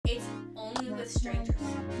with strangers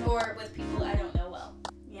or with people I don't know well.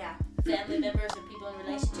 Yeah. Family members or people in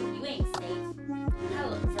relationship, you ain't safe.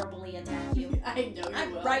 I'll verbally attack you. I know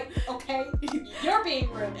you will. Right, okay? You're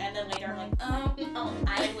being rude. And then later I'm like, oh, no,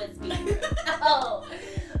 I was being rude.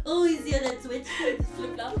 Oh, you see how that switch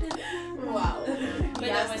flip-flopped? Wow. But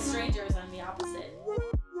then with strangers, I'm the opposite.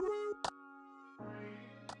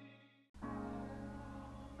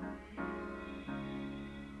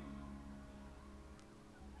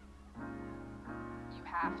 You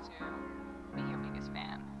have to be your biggest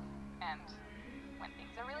fan. And when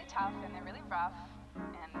things are really tough and they're really rough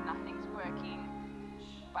and nothing's working,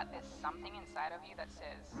 but there's something inside of you that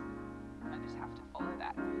says, I just have to follow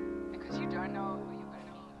that. Because you don't know who you're going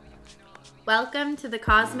to meet. Welcome to the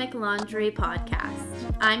Cosmic Laundry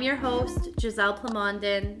Podcast. I'm your host, Giselle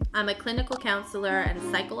Plamondon. I'm a clinical counselor and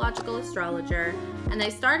psychological astrologer, and I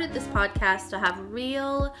started this podcast to have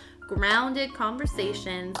real, grounded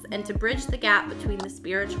conversations and to bridge the gap between the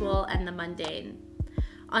spiritual and the mundane.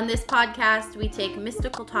 On this podcast, we take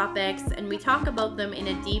mystical topics and we talk about them in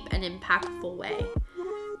a deep and impactful way.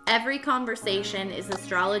 Every conversation is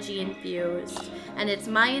astrology infused, and it's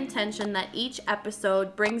my intention that each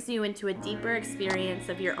episode brings you into a deeper experience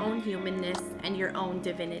of your own humanness and your own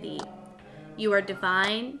divinity. You are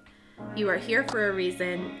divine, you are here for a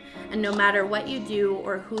reason, and no matter what you do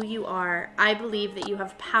or who you are, I believe that you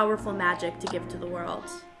have powerful magic to give to the world.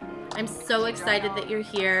 I'm so excited that you're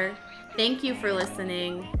here. Thank you for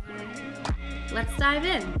listening. Let's dive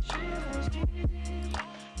in.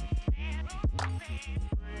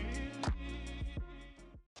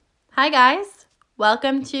 Hi guys,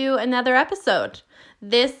 welcome to another episode.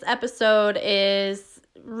 This episode is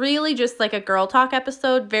really just like a girl talk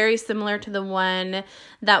episode, very similar to the one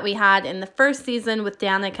that we had in the first season with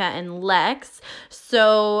Danica and Lex.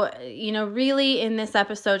 So, really in this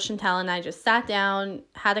episode, Chantal and I just sat down,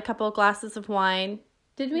 had a couple of glasses of wine.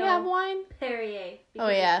 Did we have wine? Perrier. Oh,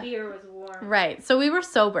 yeah. The beer was warm. Right. So we were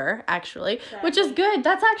sober, actually, which is good.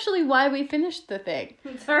 That's actually why we finished the thing.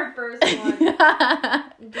 It's our first one. Do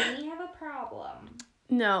we have a problem?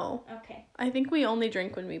 No. Okay. I think we only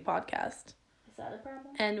drink when we podcast. Is that a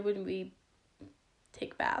problem? And when we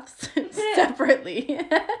take baths separately.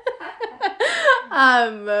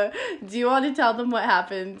 Do you want to tell them what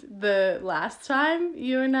happened the last time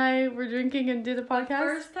you and I were drinking and did a podcast?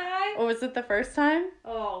 First time? Or was it the first time?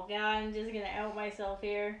 Oh, God, I'm just going to out myself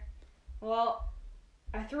here. Well,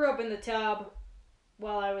 I threw up in the tub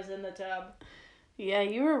while I was in the tub. Yeah,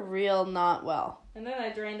 you were real not well. And then I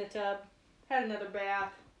drained the tub, had another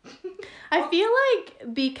bath. I feel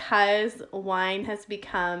like because wine has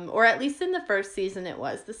become, or at least in the first season it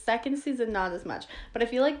was, the second season not as much, but I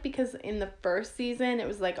feel like because in the first season it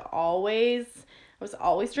was like I was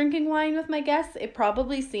always drinking wine with my guests, it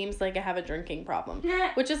probably seems like I have a drinking problem,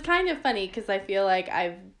 which is kind of funny because I feel like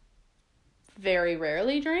I very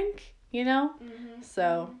rarely drink, Mm-hmm.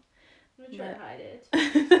 So I'm trying to hide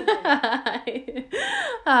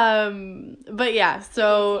it. But yeah,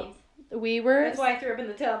 so we were... That's why I threw up in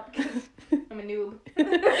the tub, because I'm a noob.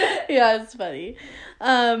 Yeah, it's funny.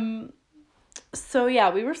 So yeah,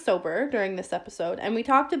 we were sober during this episode, and we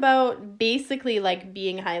talked about basically like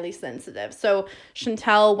being highly sensitive. So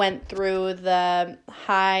Chantal went through the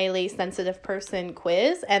highly sensitive person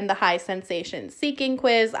quiz and the high sensation seeking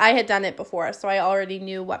quiz. I had done it before, so I already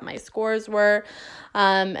knew what my scores were.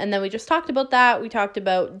 And then we just talked about that. We talked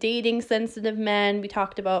about dating sensitive men. We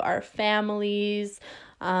talked about our families.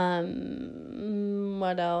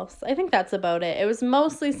 What else? I think that's about it. It was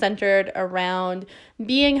mostly centered around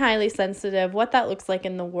being highly sensitive, what that looks like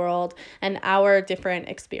in the world, and our different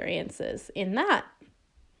experiences in that.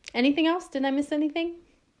 Anything else? Did I miss anything?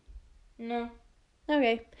 No.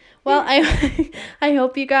 Okay. Well, I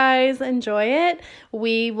hope you guys enjoy it.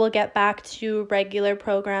 We will get back to regular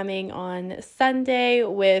programming on Sunday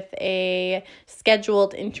with a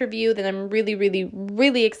scheduled interview that I'm really, really,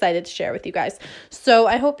 really excited to share with you guys. So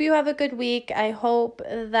I hope you have a good week. I hope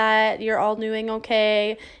that you're all doing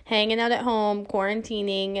okay, hanging out at home,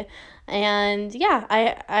 quarantining. And yeah,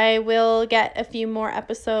 I will get a few more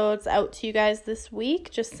episodes out to you guys this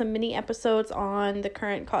week. Just some mini episodes on the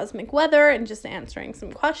current cosmic weather and just answering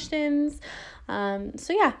some questions. So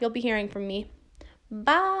yeah, you'll be hearing from me.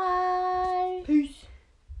 Bye. Peace.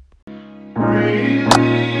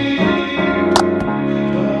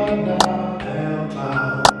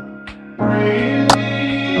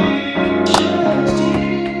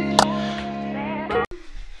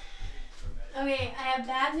 Okay, I have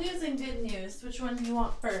bad news and good news. Which one do you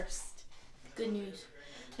want first? Good news.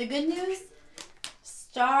 The good news?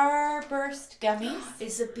 Starburst gummies.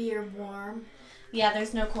 Is the beer warm? Yeah,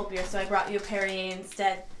 there's no cold beer, so I brought you a Perrier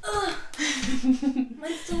instead. Ugh.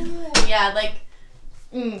 My soul. Yeah, like,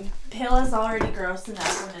 pill is already gross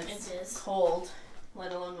enough when it's It is. cold,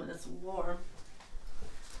 let alone when it's warm.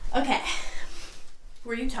 Okay.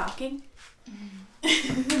 Were you talking?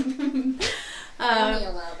 Only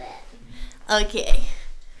a little bit. Okay.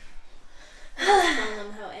 I was telling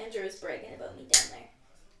them how Andrew is bragging about me down there.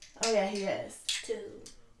 Oh yeah, he is. To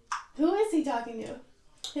Who is he talking to?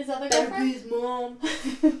 His other better be girlfriend? his mom.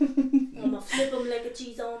 I'm gonna flip him like a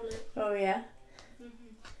cheese omelet. Oh yeah.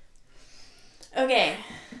 Okay.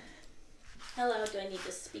 How loud do I need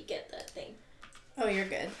to speak at that thing? Oh, you're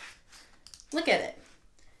good. Look at it.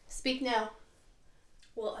 Speak now.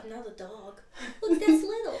 Well, I'm not a dog. Look, that's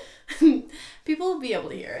little. People will be able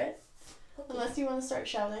to hear it. Okay. Unless you want to start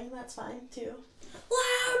shouting, that's fine too.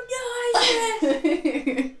 Loud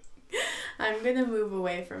noises! I'm gonna move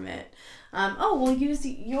away from it. We'll use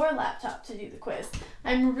your laptop to do the quiz.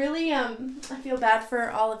 I'm really I feel bad for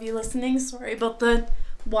all of you listening. Sorry about the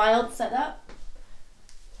wild setup.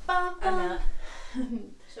 I'm not.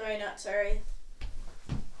 Sorry, not sorry.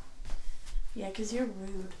 Yeah, 'cause you're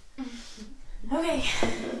rude. Okay,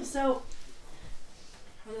 so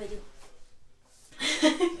What do I do?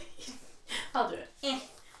 I'll do it. Eh.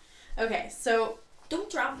 Okay, so Don't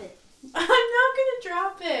drop it. I'm not gonna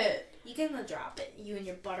drop it. You're gonna drop it. You and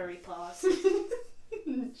your buttery paws.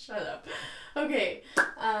 Shut up. Okay.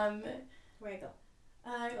 Where I go?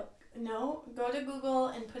 No. Go to Google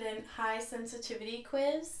and put in high sensitivity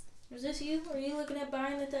quiz. Is this you? Are you looking at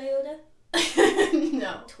buying the Toyota?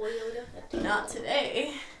 No. Toyota? Not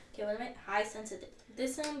today. Okay, wait a minute. High sensitive.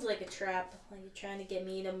 This sounds like a trap. Like you're trying to get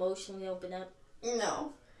me to emotionally open up.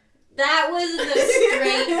 No. That wasn't a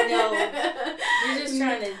straight no. You're just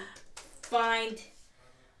trying to find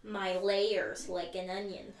my layers like an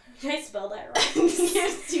onion. Did I spell that right?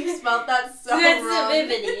 Yes, you spelled that so wrong.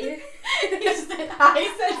 Sensitivity. You said high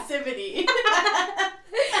sensitivity.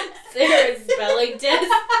 Sarah's spelling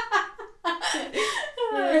test.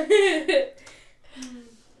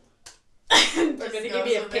 We're gonna give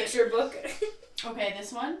me a picture book. Okay,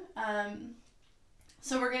 this one.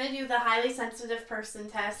 So we're gonna do the highly sensitive person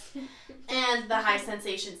test and the high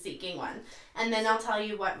sensation seeking one, and then I'll tell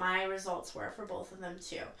you what my results were for both of them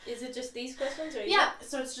too. Is it just these questions, or Yeah,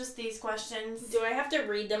 so it's just these questions. do I have to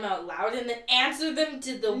read them out loud and then answer them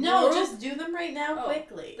to the No, world? just do them right now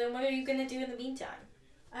quickly. Then what are you gonna do in the meantime?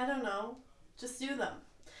 I don't know. Just do them.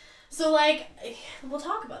 So like, we'll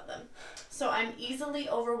talk about them. So I'm easily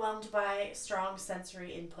overwhelmed by strong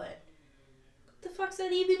sensory input. What the fuck's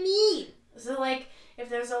that even mean? So like, if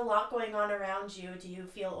there's a lot going on around you, do you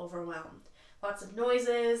feel overwhelmed? Lots of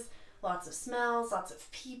noises, lots of smells, lots of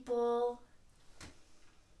people.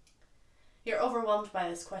 You're overwhelmed by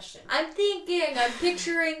this question. I'm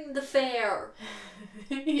picturing the fair.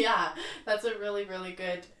 Yeah, that's a really, really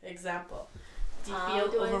good example. Do you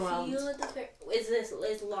feel overwhelmed? I feel at the fair?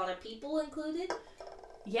 Is a lot of people included?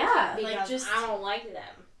 Yeah, Because like just I don't like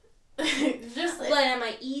them. just like, But am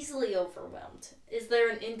I easily overwhelmed? Is there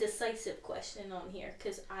an indecisive question on here?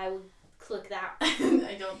 Because I would click that.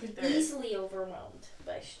 I don't think there is. Easily overwhelmed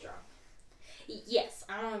by strong. Yes,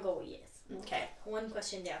 I want to go with yes. Okay. One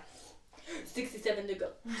question down. 67 to go.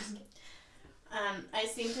 I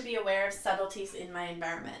seem to be aware of subtleties in my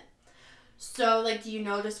environment. So, like, do you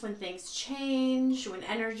notice when things change, when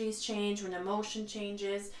energies change, when emotion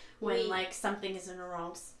changes, when, Oui. like, something is in a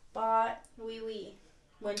wrong spot? Oui.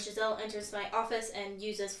 When Giselle enters my office and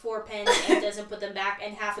uses 4 pens and doesn't put them back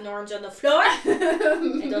and half an orange on the floor,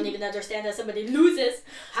 I don't even understand how somebody loses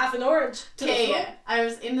half an orange to the floor. I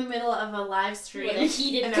was in the middle of a live stream. With a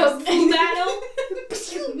heated and kung fu battle?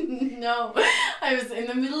 No, I was in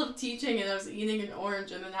the middle of teaching and I was eating an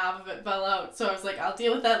orange and then half of it fell out. So I was like, I'll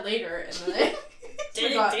deal with that later. And then I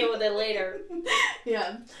Didn't deal with it later.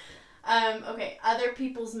 Yeah. Okay, other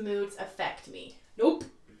people's moods affect me. Nope.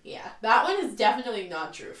 Yeah, that one is definitely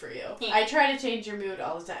not true for you. Yeah. I try to change your mood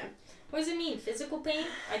all the time. What does it mean? Physical pain?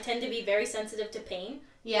 I tend to be very sensitive to pain.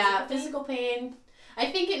 Yeah, physical pain. I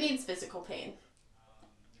think it means physical pain.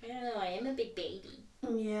 I don't know. I am a big baby.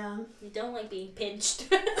 Yeah. You don't like being pinched.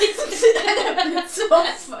 It's so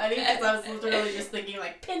funny because I was literally just thinking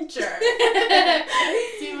like, pinch her.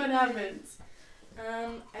 See what happens.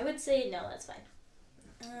 I would say no, that's fine.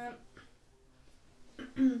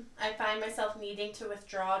 I find myself needing to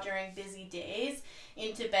withdraw during busy days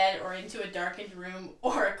into bed or into a darkened room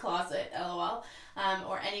or a closet, lol,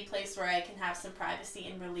 or any place where I can have some privacy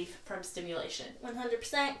and relief from stimulation.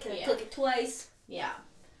 100%. Can I Yeah. click it twice? Yeah.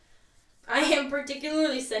 I am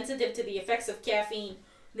particularly sensitive to the effects of caffeine.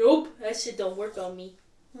 Nope, that shit don't work on me.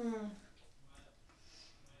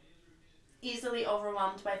 Easily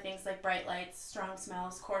overwhelmed by things like bright lights, strong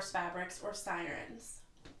smells, coarse fabrics, or sirens.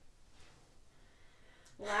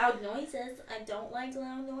 Loud noises. I don't like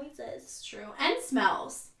loud noises. It's true. And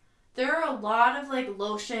smells. There are a lot of like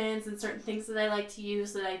lotions and certain things that I like to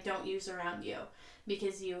use that I don't use around you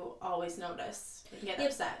because you always notice and get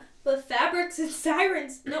upset. But fabrics and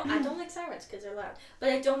sirens. No, I don't like sirens because they're loud. But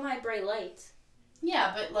I don't mind bright lights.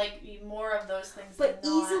 Yeah, but like more of those things. But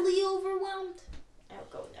than not. easily overwhelmed? I'll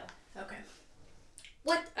go no. Okay.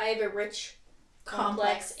 What? I have a rich,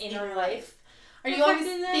 complex inner life. Are you always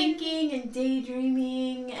thinking and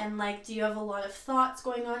daydreaming and like do you have a lot of thoughts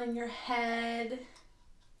going on in your head?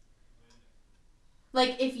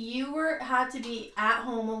 Like if you had to be at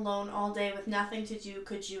home alone all day with nothing to do,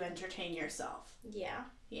 could you entertain yourself? Yeah.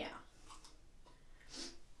 Yeah.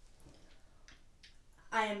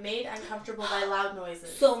 I am made uncomfortable by loud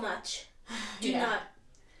noises. So much. Do not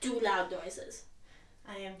do loud noises.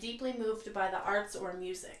 I am deeply moved by the arts or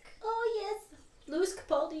music. Oh yes. Louis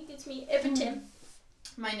Capaldi gets me every time.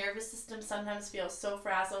 My nervous system sometimes feels so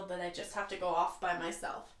frazzled that I just have to go off by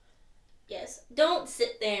myself. Yes. Don't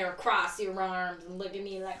sit there and cross your arms and look at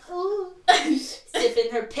me like, ooh.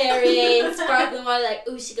 Sipping her Perrier, sparkling water like,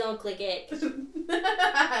 ooh, she gonna click it.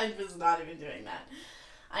 I was not even doing that.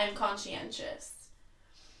 I am conscientious.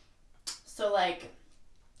 So like,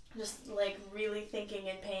 just like really thinking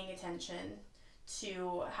and paying attention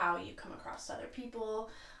to how you come across to other people,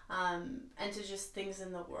 and to just things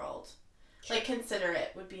in the world. Like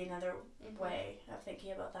considerate would be another way of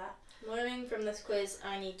thinking about that. Learning from this quiz,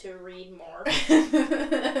 I need to read more.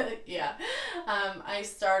 Yeah. I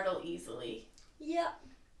startle easily. Yeah.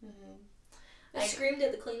 Mm-hmm. I screamed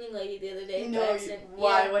at the cleaning lady the other day. No,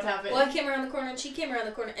 why? Yeah. What happened? Well, I came around the corner and she came around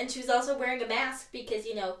the corner and she was also wearing a mask because,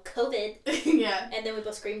 COVID. Yeah. And then we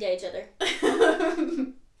both screamed at each other.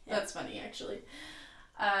 That's funny, actually.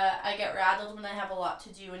 I get rattled when I have a lot to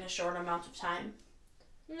do in a short amount of time.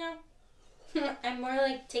 No. I'm more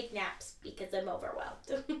like take naps because I'm overwhelmed.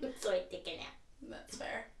 So I take a nap. That's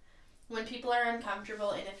fair. When people are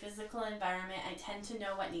uncomfortable in a physical environment, I tend to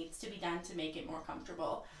know what needs to be done to make it more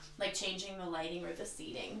comfortable. Like changing the lighting or the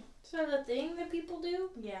seating. Is that a thing that people do?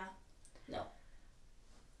 Yeah. No.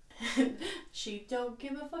 She don't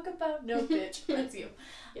give a fuck about no bitch. That's you.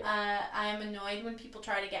 Yeah. I am annoyed when people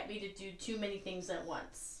try to get me to do too many things at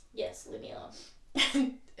once. Yes, leave me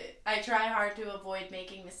alone. I try hard to avoid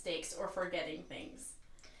making mistakes or forgetting things.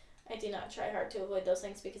 I do not try hard to avoid those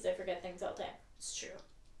things because I forget things all the time. It's true.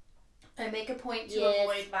 I make a point to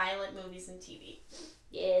avoid violent movies and TV.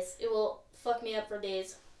 Yes, it will fuck me up for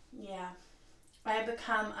days. Yeah. I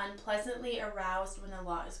become unpleasantly aroused when a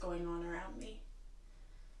lot is going on around me.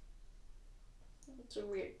 It's a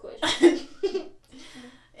weird question.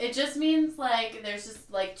 It just means like there's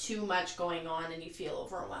just like too much going on and you feel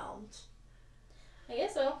overwhelmed. I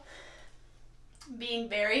guess so. Being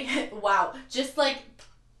very wow, just like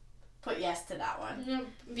put yes to that one.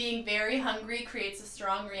 Mm-hmm. Being very hungry creates a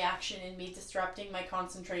strong reaction in me, disrupting my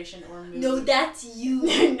concentration or mood. No, that's you.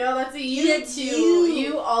 No, that's you too.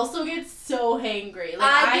 You also get so hangry.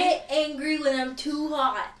 Like I get angry when I'm too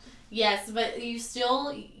hot. Yes, but you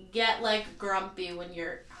still get like grumpy when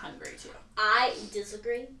you're hungry too. I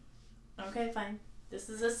disagree. Okay, fine. This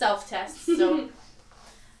is a self-test, so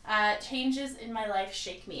changes in my life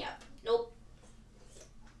shake me up. Nope.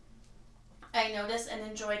 I notice and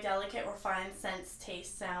enjoy delicate or fine scents,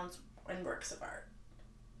 tastes, sounds, and works of art.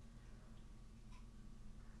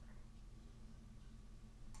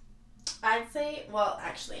 I'd say, well,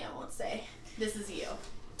 actually, I won't say. This is you.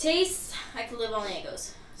 Taste, I could live on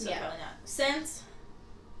mangoes. So probably not. Scents,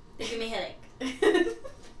 they give me a headache.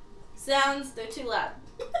 Sounds, they're too loud.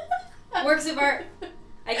 Works of art,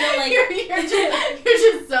 I don't like. You're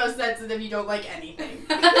just so sensitive. You don't like anything.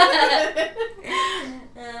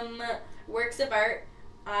 Works of art,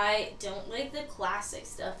 I don't like the classic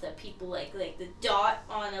stuff that people like the dot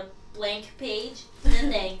on a blank page. No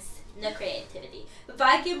thanks. No creativity. If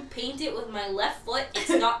I can paint it with my left foot, it's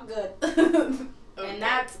not good. Okay. And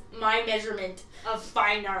that's my measurement of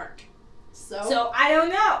fine art. So I don't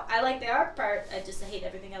know. I like the art part. I just hate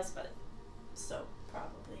everything else about it. So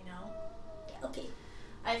probably no. Yeah, okay.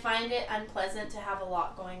 I find it unpleasant to have a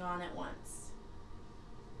lot going on at once.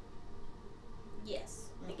 Yes,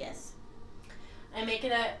 I guess. I make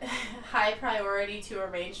it a high priority to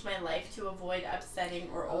arrange my life to avoid upsetting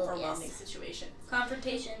or overwhelming situations.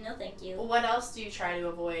 Confrontation, no thank you. What else do you try to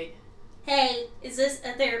avoid? Hey, is this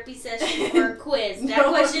a therapy session or a quiz? That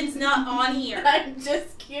question's not on here. I'm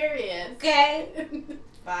just curious. Okay.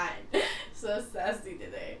 Fine. So sassy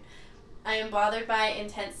today. I am bothered by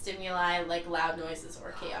intense stimuli like loud noises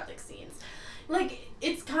or chaotic scenes. Like,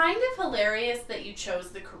 it's kind of hilarious that you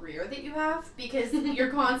chose the career that you have because you're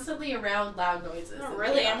constantly around loud noises. Not and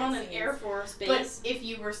really. I'm chaotic on an scenes. Air Force But base. if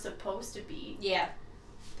you were supposed to be. Yeah.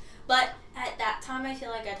 But at that time, I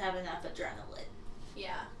feel like I'd have enough adrenaline.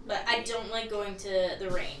 Yeah. But I don't like going to the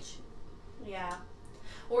range. Yeah.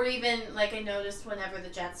 Or even, like, I noticed whenever the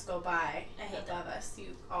jets go by I hate above us,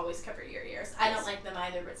 you always cover your ears. I don't like them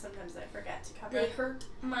either, but sometimes I forget to cover. They hurt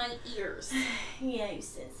my ears. Yeah, you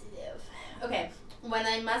sensitive. Okay. When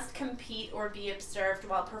I must compete or be observed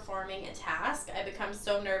while performing a task, I become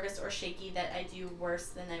so nervous or shaky that I do worse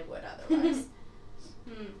than I would otherwise.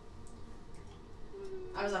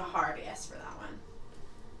 I was a hard yes for that one.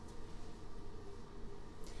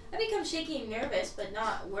 I become shaky and nervous, but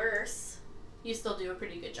not worse. You still do a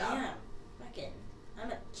pretty good job. Yeah. Fucking,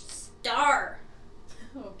 I'm a star.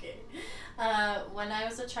 Okay. When I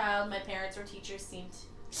was a child, my parents or teachers seemed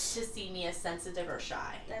to see me as sensitive or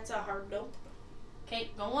shy. That's a hard nope.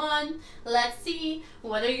 Okay, go on. Let's see.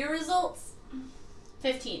 What are your results?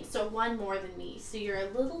 15. So one more than me. So you're a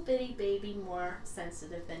little bitty baby more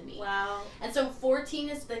sensitive than me. Wow. And so 14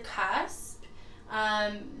 is the cusp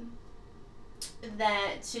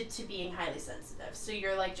that to being highly sensitive. So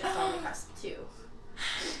you're like just on the cusp too.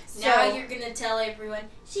 Now you're gonna tell everyone,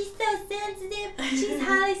 she's so sensitive, she's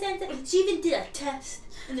highly sensitive. She even did a test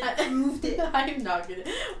and it proved it. I'm not gonna.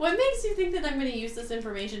 What makes you think that I'm gonna use this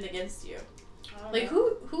information against you? Like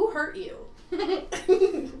who hurt you?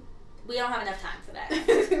 We don't have enough time for that.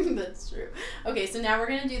 That's true. Okay, so now we're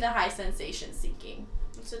gonna do the high sensation seeking.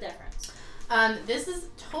 What's the difference? This is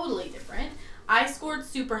totally different. I scored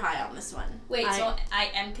super high on this one. Wait, so I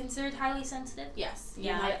am considered highly sensitive? Yes.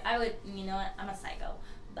 Yeah, I would, you know what, I'm a psycho,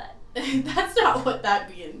 but. That's not what that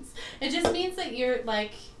means. It just means that you're,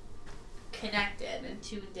 like, connected and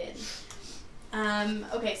tuned in.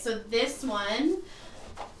 Okay, so this one.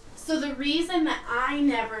 So the reason that I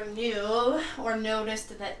never knew or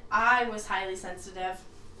noticed that I was highly sensitive,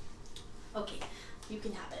 okay, you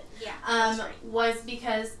can have it. Yeah. Was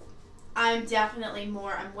because I'm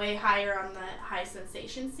way higher on the high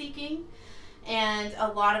sensation seeking. And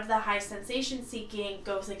a lot of the high sensation seeking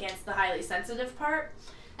goes against the highly sensitive part.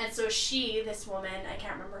 And so this woman, I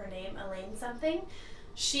can't remember her name, Elaine something,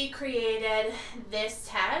 she created this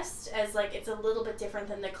test as like, it's a little bit different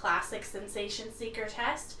than the classic sensation seeker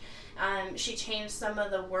test. She changed some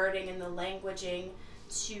of the wording and the languaging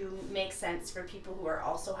to make sense for people who are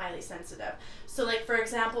also highly sensitive. So like, for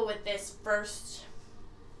example, with this first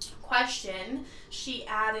question, she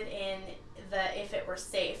added in if it were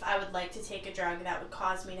safe, I would like to take a drug that would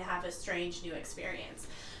cause me to have a strange new experience.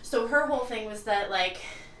 So her whole thing was that like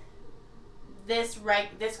this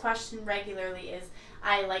question regularly is,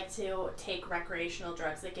 I like to take recreational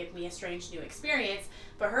drugs that give me a strange new experience,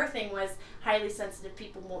 but her thing was highly sensitive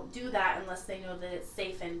people won't do that unless they know that it's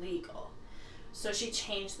safe and legal. So she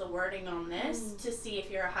changed the wording on this to see if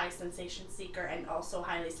you're a high sensation seeker and also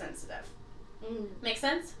highly sensitive. Make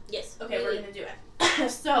sense? Yes. Okay, we're going to do it.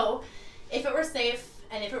 So, if it were safe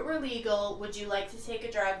and if it were legal, would you like to take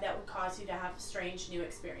a drug that would cause you to have strange new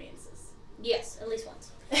experiences? Yes, at least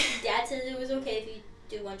once. Dad says it was okay if you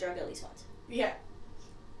do one drug at least once. Yeah.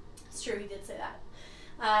 It's true, he did say that.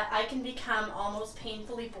 I can become almost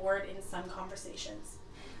painfully bored in some conversations.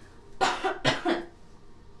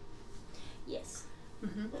 Yes.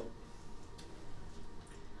 Mm-hmm.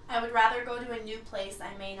 I would rather go to a new place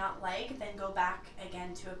I may not like than go back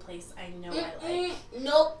again to a place I know I like.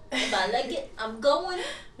 Nope. If I like it, I'm going.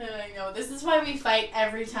 I know. This is why we fight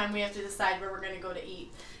every time we have to decide where we're going to go to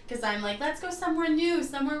eat. Because I'm like, let's go somewhere new,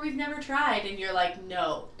 somewhere we've never tried. And you're like,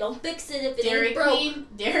 no. Don't fix it if it ain't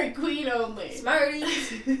broke. Dairy Queen only.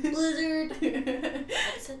 Smarties. Blizzard.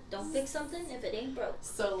 I said, don't fix something if it ain't broke.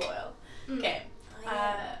 So loyal. Okay.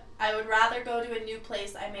 I would rather go to a new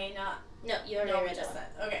place I may not. No, you already read just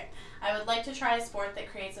that. said. Okay. I would like to try a sport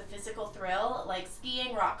that creates a physical thrill, like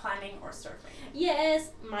skiing, rock climbing, or surfing.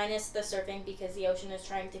 Yes, minus the surfing because the ocean is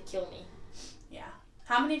trying to kill me. Yeah.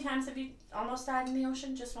 How many times have you almost died in the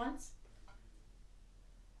ocean? Just once?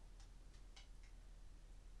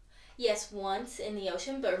 Yes, once in the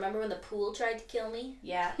ocean, but remember when the pool tried to kill me?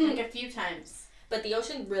 Yeah, like a few times. But the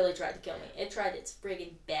ocean really tried to kill me. It tried its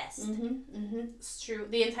friggin' best. It's true.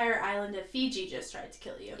 The entire island of Fiji just tried to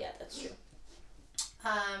kill you. Yeah, that's true.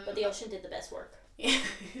 But the ocean did the best work. Yeah,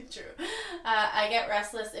 true. I get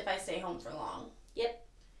restless if I stay home for long. Yep.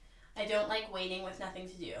 I don't like waiting with nothing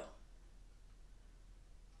to do.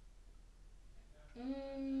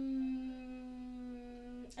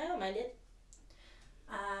 I don't mind it.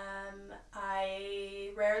 I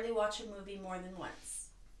rarely watch a movie more than once.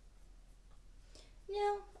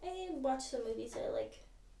 No, I watch some movies that I like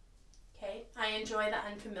Okay. I enjoy the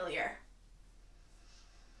unfamiliar.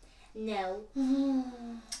 No.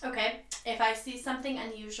 Okay. If I see something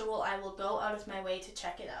unusual, I will go out of my way to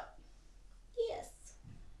check it out. Yes.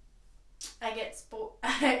 I get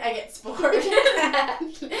I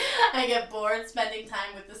get bored spending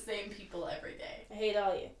time with the same people every day. I hate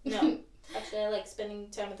all you. No. Actually, I like spending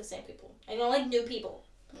time with the same people. I don't like new people.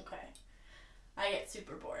 Okay. I get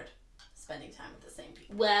super bored spending time with the same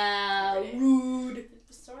people. Wow. every day. Rude.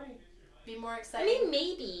 Sorry. Be more I excited. mean,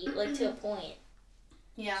 maybe, like, to a point.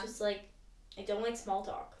 Yeah. It's just, like, I don't like small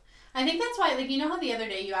talk. I think that's why, like, you know how the other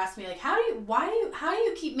day you asked me, like, how do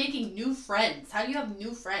you keep making new friends? How do you have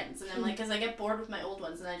new friends? And I'm like, because I get bored with my old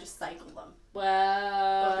ones and I just cycle them. Go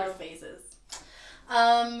Wow. through phases.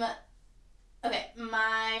 Okay,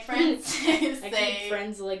 my friends say... I keep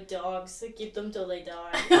friends like dogs. I keep them till they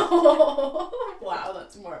die. Wow,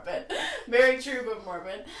 that's morbid. Very true, but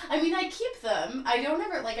morbid. I mean, I keep them. I don't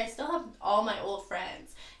ever, like, I still have all my old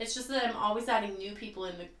friends. It's just that I'm always adding new people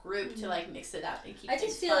in the group to, like, mix it up and keep I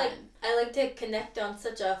just things feel fun. like I like to connect on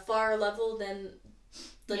such a far level than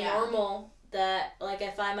the normal that, like,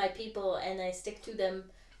 I find my people and I stick to them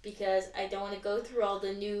because I don't want to go through all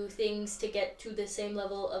the new things to get to the same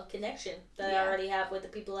level of connection that I already have with the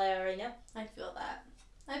people I already know. I feel that.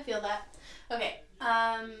 Okay,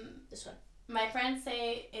 This one. my friends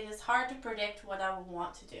say it is hard to predict what I will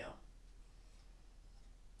want to do.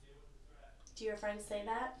 Do your friends say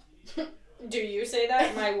that? Do you say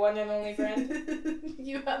that, my one and only friend?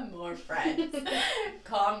 You have more friends.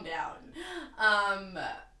 Calm down.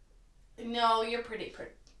 No, you're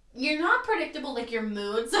you're not predictable, like your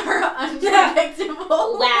moods are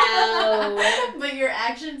unpredictable. Wow. But your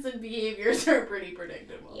actions and behaviors are pretty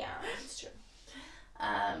predictable. Yeah, that's true.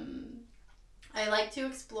 I like to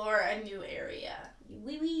explore a new area.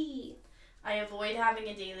 Wee wee. I avoid having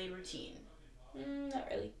a daily routine. Not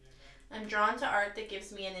really. I'm drawn to art that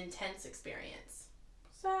gives me an intense experience.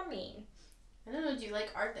 What's that mean? I don't know, do you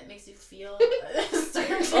like art that makes you feel I'm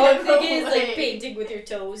thinking it's like painting with your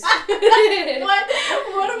toes.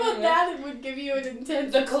 What about that? It would give you an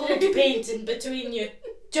intense The cold paint in between your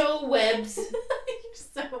toe webs. You're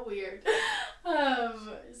so weird.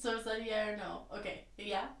 So is that yeah or no? Okay.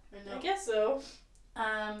 Yeah or no? I guess so.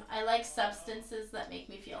 I like substances that make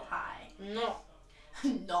me feel high. No.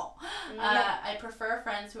 No. I prefer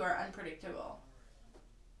friends who are unpredictable.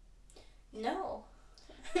 No.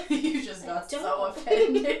 You just got so don't.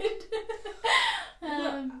 offended.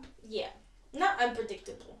 Yeah. Not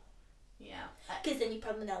unpredictable. Yeah. Because then you're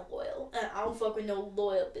probably not loyal. And I don't fuck with no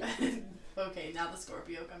loyal bitches. Okay, now the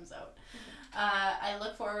Scorpio comes out. I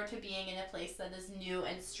look forward to being in a place that is new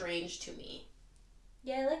and strange to me.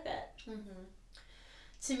 Yeah, I like that. Mm-hmm.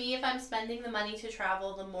 To me, if I'm spending the money to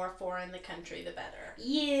travel, the more foreign the country, the better.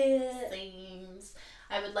 Yeah. Seems.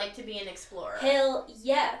 I would like to be an explorer. Hell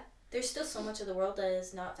yeah. There's still so much of the world that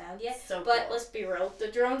is not found yet. So but cool. let's be real, the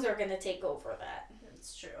drones are going to take over that.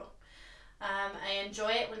 It's true. I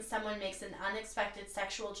enjoy it when someone makes an unexpected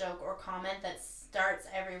sexual joke or comment that starts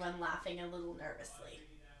everyone laughing a little nervously.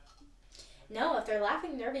 No, if they're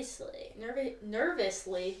laughing nervously,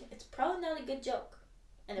 it's probably not a good joke.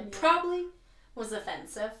 And it probably was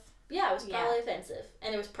offensive. Yeah, it was probably offensive.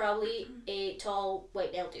 And it was probably a tall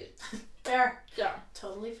white male dude. Fair. Yeah.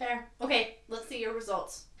 Totally fair. Okay, let's see your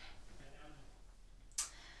results.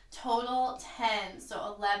 Total 10,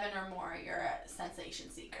 so 11 or more, you're a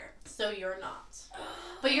sensation seeker. So you're not.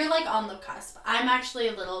 But you're like on the cusp. I'm actually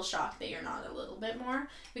a little shocked that you're not a little bit more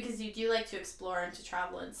because you do like to explore and to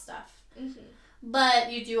travel and stuff. Mm-hmm.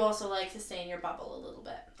 But you do also like to stay in your bubble a little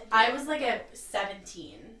bit. I was like a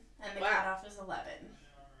 17 and the cutoff is 11.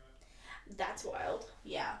 That's wild.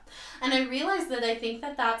 Yeah. And I realized that I think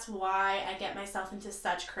that that's why I get myself into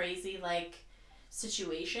such crazy like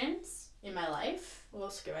situations in my life. Well,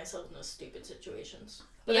 I'll get myself into stupid situations.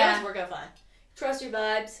 But that was work out fine. Trust your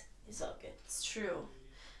vibes. It's all good. It's true.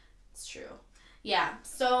 It's true. Yeah.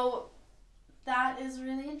 So that is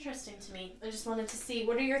really interesting to me. I just wanted to see,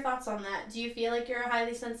 what are your thoughts on that? Do you feel like you're a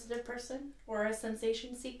highly sensitive person or a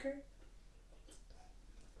sensation seeker?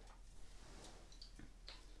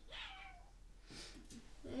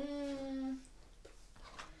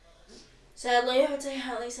 Sadly, I would say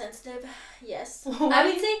highly sensitive. Yes. What? I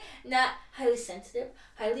would say not highly sensitive,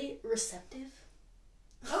 highly receptive.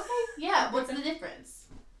 Okay. Yeah. What's the difference?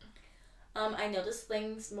 I notice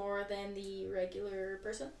things more than the regular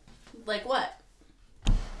person. Like what?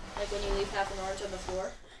 Like when you leave half an orange on the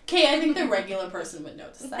floor. Okay, I think the regular person would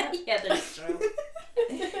notice that. Yeah, that's true.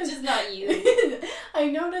 Just not you. I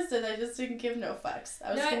noticed it, I just didn't give no fucks.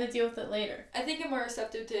 I was No, going to deal with it later. I think I'm more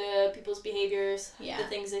receptive to people's behaviors, Yeah. the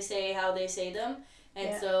things they say, how they say them. And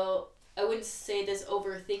Yeah. so I wouldn't say this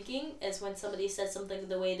overthinking as when somebody says something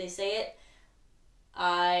the way they say it.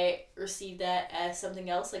 I receive that as something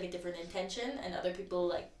else, like a different intention, and other people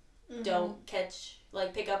like don't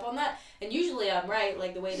pick up on that. And usually I'm right,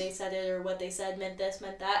 like the way they said it or what they said meant this,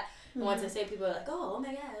 meant that. And once I say, people are like, oh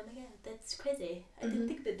my god, that's crazy. I didn't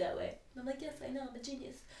think of it that way. And I'm like, yes, I know, I'm a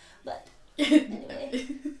genius. But anyway.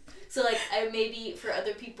 So like, I maybe for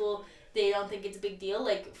other people, they don't think it's a big deal.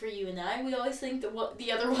 Like for you and I, we always think that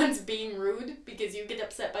the other one's being rude because you get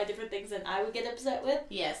upset by different things than I would get upset with.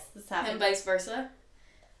 Yes, this happens. And vice versa.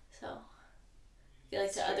 So I feel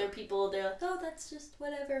like to other people, they're like, oh, that's just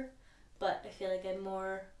whatever. But I feel like I'm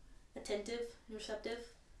more attentive, receptive.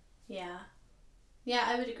 Yeah. Yeah,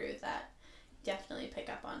 I would agree with that. Definitely pick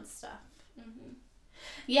up on stuff. Mm-hmm.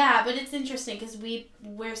 Yeah, but it's interesting because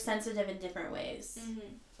we're sensitive in different ways.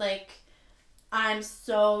 Mm-hmm. Like, I'm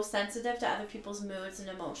so sensitive to other people's moods and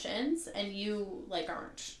emotions, and you, like,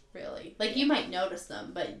 aren't really. Like, you might notice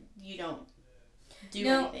them, but you don't do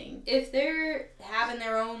anything. If they're having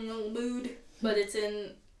their own little mood, but it's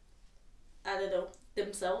in, I don't know,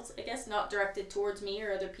 themselves, I guess, not directed towards me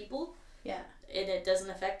or other people. Yeah. And it doesn't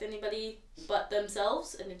affect anybody but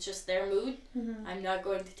themselves, and it's just their mood. Mm-hmm. I'm not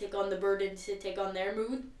going to take on the burden to take on their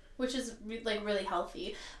mood. Which is, like, really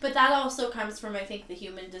healthy. But that also comes from, I think, the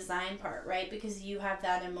human design part, right? Because you have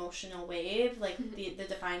that emotional wave, like, the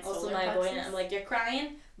defined solar Also, my plexus. avoidant, I'm like, you're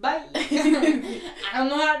crying? Bye. I don't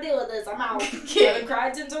know how to deal with this. I'm out. I haven't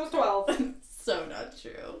cried since I was 12. So not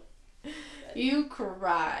true. You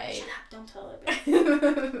cry. Shut up. Don't tell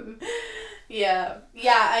everybody. Yeah,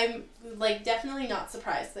 I'm, like, definitely not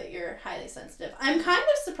surprised that you're highly sensitive. I'm kind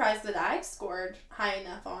of surprised that I scored high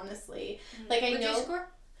enough, honestly. Like, I What'd know... you score?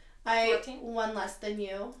 I 14? One less than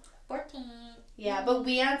you. 14. Yeah, but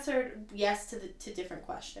we answered yes to different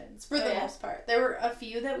questions for the most part. There were a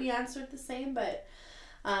few that we answered the same, but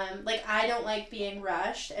like, I don't like being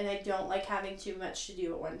rushed, and I don't like having too much to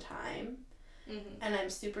do at one time. Mm-hmm. And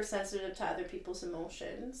I'm super sensitive to other people's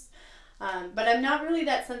emotions. But I'm not really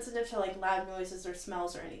that sensitive to, like, loud noises or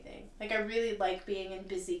smells or anything. Like, I really like being in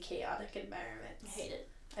busy, chaotic environments. I hate it.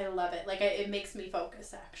 I love it. Like, it makes me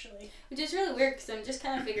focus, actually. Which is really weird, because I'm just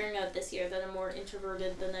kind of figuring out this year that I'm more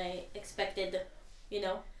introverted than I expected, you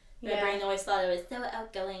know? My brain always thought I was so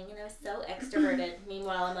outgoing and I was so extroverted.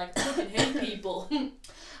 Meanwhile, I'm like, I fucking hate people.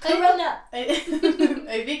 Corona!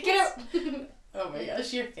 I think it's... Oh my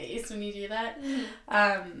gosh, your face when you do that.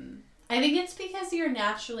 I think it's because you're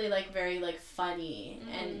naturally, like, very, like, funny,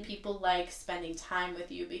 and people like spending time with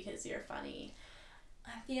you because you're funny.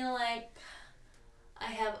 I feel like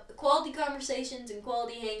I have quality conversations and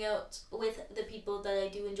quality hangouts with the people that I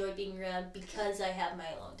do enjoy being around because I have my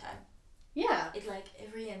alone time. Yeah. It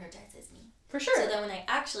re-energizes me. For sure. So then when I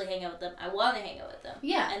actually hang out with them, I want to hang out with them.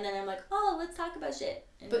 Yeah. And then I'm like, oh, let's talk about shit.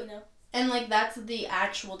 And, but, you know. And, like, that's the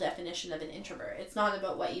actual definition of an introvert. It's not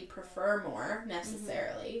about what you prefer more,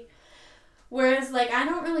 necessarily. Whereas, like, I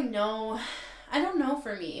don't know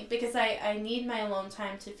for me, because I need my alone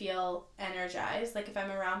time to feel energized. Like, if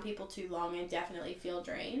I'm around people too long, I definitely feel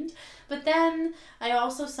drained. But then, I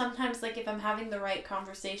also sometimes, like, if I'm having the right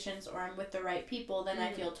conversations or I'm with the right people, then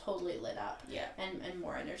I feel totally lit up. Yeah. And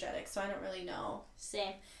more energetic. So I don't really know.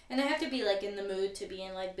 Same. And I have to be, like, in the mood to be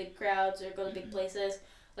in, like, big crowds or go to big places.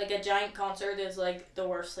 Like, a giant concert is, like, the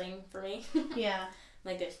worst thing for me. Yeah.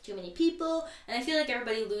 Like, there's too many people, and I feel like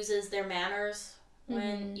everybody loses their manners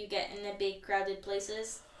when you get in the big, crowded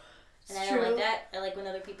places. And I don't like that. I like when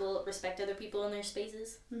other people respect other people in their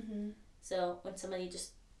spaces. Mm-hmm. So, when somebody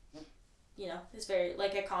just, you know, is very,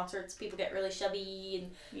 like at concerts, people get really shovey,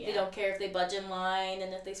 and they don't care if they budge in line,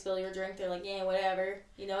 and if they spill your drink, they're like, yeah, whatever.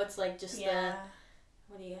 You know, it's like just the, I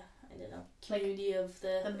don't know, community of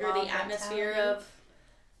the atmosphere of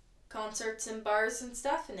concerts and bars and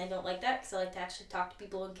stuff, and I don't like that because I like to actually talk to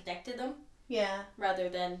people and connect to them. Yeah. Rather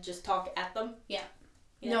than just talk at them. Yeah.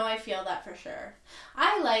 No, I feel that for sure.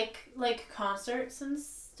 I like concerts and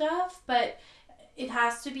stuff, but it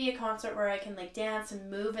has to be a concert where I can, like, dance and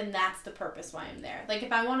move, and that's the purpose why I'm there. Like,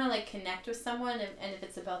 if I want to, like, connect with someone, and if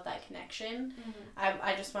it's about that connection,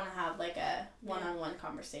 I just want to have, like, a one-on-one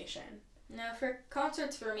conversation. Now, for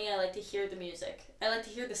concerts, for me, I like to hear the music. I like to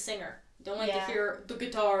hear the singer. Don't like to hear the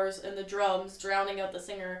guitars and the drums drowning out the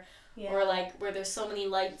singer. Yeah. Or, like, where there's so many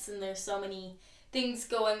lights and there's so many things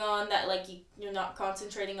going on that, like, you're not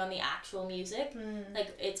concentrating on the actual music.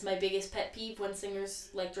 Like, it's my biggest pet peeve when singers,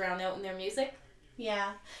 like, drown out in their music.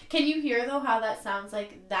 Yeah. Can you hear, though, how that sounds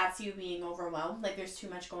like that's you being overwhelmed? Like, there's too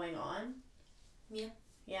much going on? Yeah.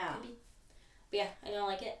 Yeah. Maybe. But yeah, I don't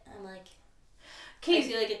like it. I'm like... I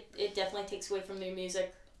feel like it definitely takes away from their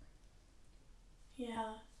music.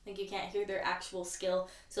 Yeah. Like, you can't hear their actual skill.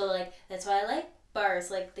 So, like, that's why I like bars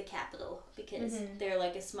like the Capitol, because they're,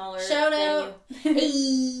 like, a smaller Shout venue. out.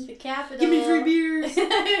 Hey! The Capitol. Give me free beers!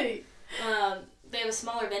 They have a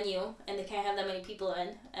smaller venue, and they can't have that many people in,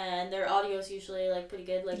 and their audio is usually, like, pretty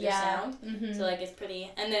good, like, their sound. Mm-hmm. So, like, it's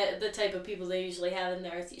pretty, and the type of people they usually have in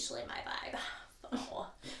there is usually my vibe. Oh,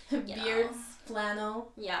 Beards,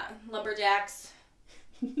 flannel. Yeah, lumberjacks.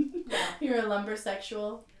 Yeah. You're a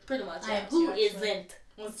lumbersexual. Pretty much. I Yeah. am too, Who actually. isn't?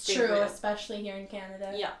 Let's be True, real. especially here in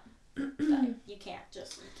Canada. Yeah. But you can't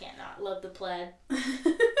not love the plaid.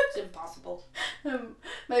 It's impossible.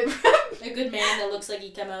 My A good man that looks like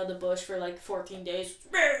he came out of the bush for like 14 days.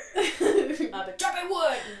 I've been chopping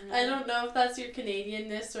wood. I don't know if that's your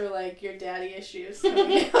Canadianness or like your daddy issues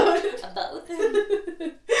coming out. Both.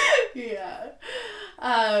 Yeah.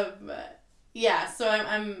 Yeah, so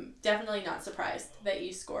I'm definitely not surprised that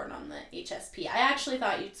you scored on the HSP. I actually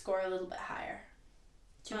thought you'd score a little bit higher.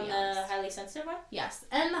 To On be the honest. highly sensitive one? Yes,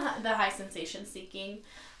 and the high sensation seeking.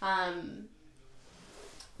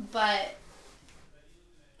 But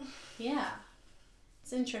yeah,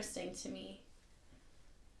 it's interesting to me.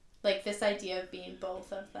 Like this idea of being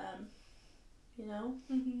both of them, you know?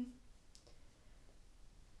 Mm-hmm.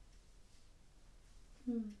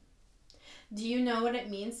 Do you know what it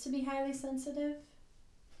means to be highly sensitive?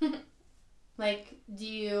 Like,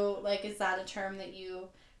 is that a term that you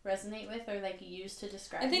resonate with or like use to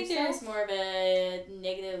describe I think yourself? there's more of a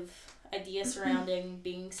negative idea surrounding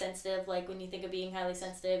being sensitive. Like, when you think of being highly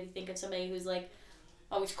sensitive, you think of somebody who's like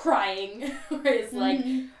always crying or is like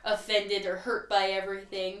offended or hurt by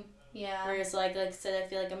everything. Yeah. Whereas like I said, I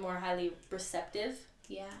feel like I'm more highly receptive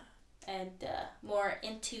Yeah. and more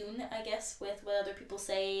in tune, I guess, with what other people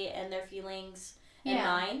say and their feelings and Yeah.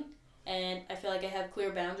 mine. And I feel like I have clear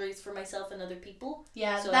boundaries for myself and other people.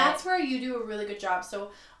 Yeah, So that's where you do a really good job. So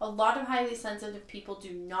a lot of highly sensitive people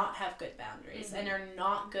do not have good boundaries and are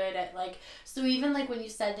not good at like, so even like when you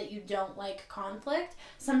said that you don't like conflict,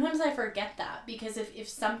 sometimes I forget that because if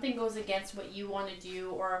something goes against what you want to do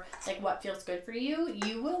or like what feels good for you,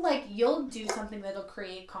 you'll do something that'll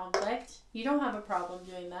create conflict. You don't have a problem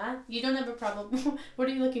doing that. You don't have a problem. What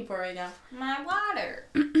are you looking for right now? My water.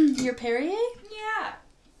 Your Perrier? Yeah.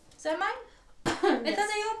 Is that mine? I Yes. thought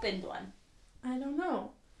I opened one. I don't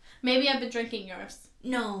know. Maybe I've been drinking yours.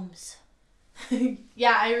 Gnomes.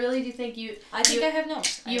 Yeah, I really do think you. I think I have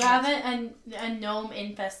gnomes. You have a gnome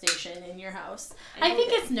infestation in your house. I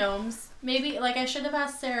think it's gnomes. Maybe, like, I should have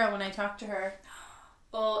asked Sarah when I talked to her.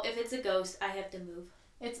 Oh, if it's a ghost, I have to move.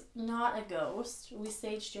 It's not a ghost. We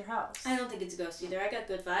staged your house. I don't think it's a ghost either. I got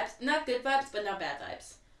good vibes. Not good vibes, but not bad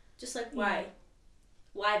vibes. Just like, why?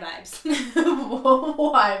 Why vibes?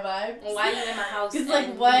 Why vibes? Why are you in my house and like,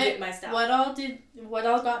 you get my stuff? What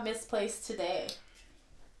all got misplaced today?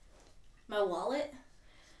 My wallet?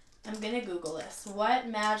 I'm gonna Google this. What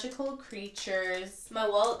magical creatures My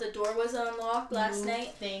wallet, the door was unlocked last move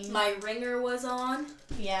night. things? My ringer was on.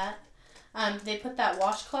 Yeah. They put that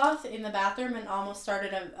washcloth in the bathroom and almost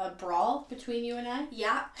started a brawl between you and I.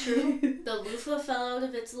 Yeah, true. The loofah fell out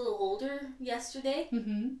of its little holder yesterday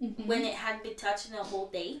when it hadn't been touched in a whole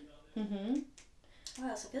day. What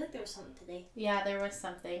else? I feel like there was something today. Yeah, there was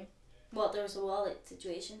something. Well, there was a wallet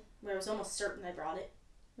situation where I was almost certain I brought it.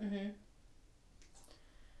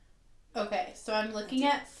 Okay, so I'm looking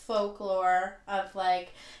at folklore of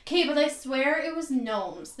like, okay, but I swear it was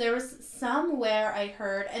gnomes. There was somewhere I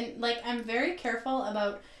heard, and like I'm very careful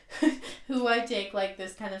about who I take like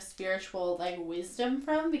this kind of spiritual like wisdom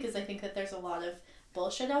from because I think that there's a lot of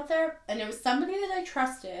bullshit out there. And it was somebody that I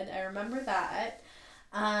trusted. I remember that.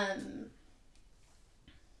 And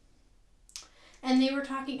they were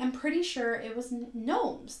talking, I'm pretty sure it was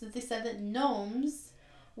gnomes, that they said that gnomes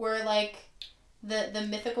were like the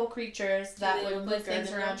mythical creatures that they would look move like things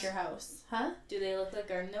garden around gnomes? your house. Huh? Do they look like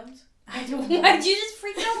garden gnomes? I don't know. Why'd you just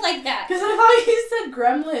freak out like that? Because I thought you said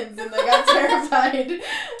gremlins and I got terrified.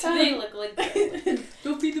 Do they look like gremlins?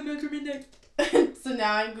 Don't feed them after midnight. So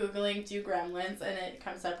now I'm Googling do gremlins and it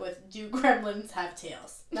comes up with do gremlins have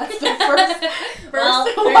tails? That's the first Well,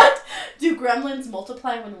 what? Do gremlins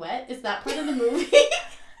multiply when wet? Is that part of the movie?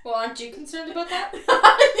 Well, aren't you concerned about that?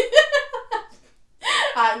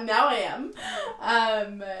 Now I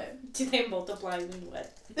am. Do they multiply when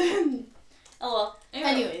wet? Oh well.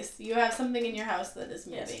 Anyways, you have something in your house that is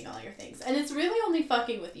moving all your things. And it's really only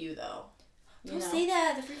fucking with you though. You Don't know? say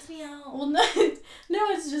that. That freaks me out. Well, no,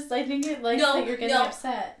 it's just I think it likes that you're getting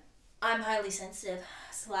upset. I'm highly sensitive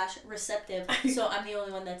 / receptive, so I'm the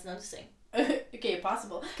only one that's noticing. Okay,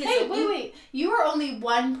 possible. 'Cause Hey, the wait. You are only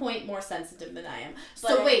 1 point more sensitive than I am.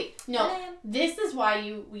 So But wait, no. I am. This is why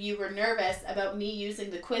you were nervous about me using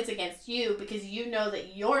the quiz against you, because you know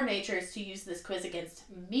that your nature is to use this quiz against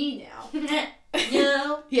me now.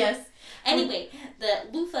 No. Yes. Anyway, the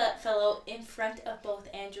loofah fell out in front of both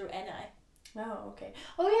Andrew and I. Oh, okay.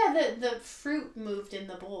 Oh yeah, the fruit moved in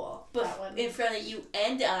the bowl. But That one. in front of you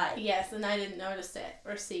and I. Yes, and I didn't notice it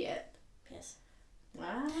or see it. Yes.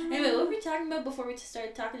 Wow. Anyway, what were we talking about before we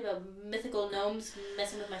started talking about mythical gnomes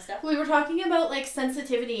messing with my stuff? We were talking about like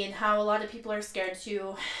sensitivity and how a lot of people are scared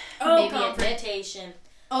to Oh, maybe admit. confrontation.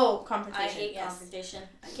 Oh, confrontation. I hate yes. confrontation.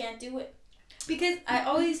 I can't do it. Because I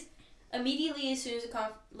always, immediately as soon as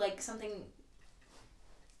something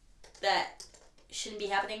that shouldn't be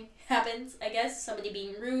happening happens, I guess, somebody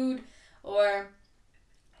being rude or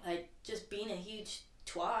like just being a huge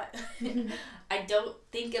twat, I don't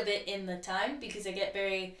think of it in the time because I get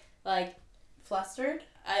very like Flustered?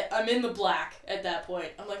 I'm in the black at that point.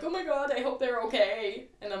 I'm like, oh my god, I hope they're okay.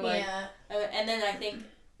 And I'm like, Yeah. and then I think,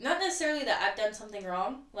 not necessarily that I've done something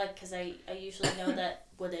wrong, like, because I usually know that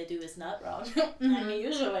what I do is not wrong. I'm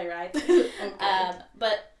usually right. Okay.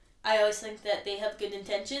 But I always think that they have good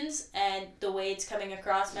intentions, and the way it's coming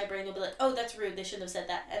across, my brain will be like, oh, that's rude, they shouldn't have said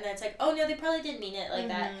that. And then it's like, oh, no, they probably didn't mean it like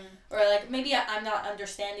that. Or, like, maybe I'm not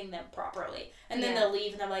understanding them properly. And then they'll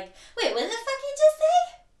leave, and I'm like, wait, what the fuck you just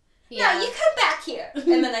say? Yeah. No, you come back here.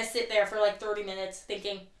 And then I sit there for, like, 30 minutes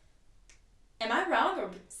thinking, am I wrong,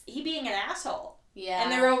 or is he being an asshole? Yeah.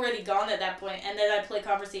 And they're already gone at that point. And then I play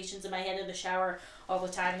conversations in my head in the shower all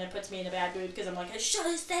the time, and it puts me in a bad mood because I'm like, I should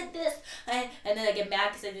have said this. And then I get mad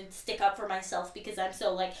because I didn't stick up for myself because I'm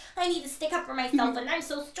so like, I need to stick up for myself and I'm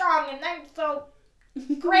so strong and I'm so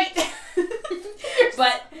great.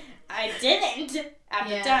 But I didn't at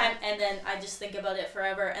the time. And then I just think about it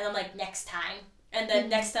forever. And I'm like, next time. And then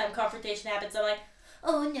next time confrontation happens, I'm like,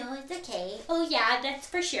 oh no, it's okay. Oh yeah, that's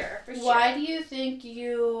for sure. Why do you think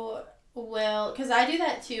you will? Because I do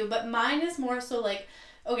that too, but mine is more so like,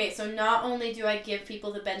 okay, so not only do I give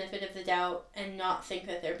people the benefit of the doubt and not think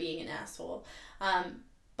that they're being an asshole,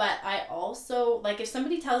 but I also, like, if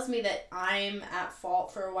somebody tells me that I'm at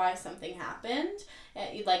fault for why something happened,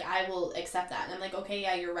 like, I will accept that. And I'm like, okay,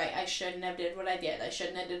 yeah, you're right. I shouldn't have did what I did. I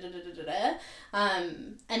shouldn't have da-da-da-da-da-da.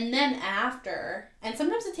 And then after, and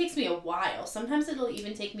sometimes it takes me a while. Sometimes it'll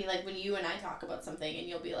even take me, like, when you and I talk about something and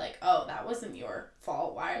you'll be like, oh, that wasn't your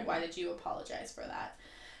fault. Why did you apologize for that?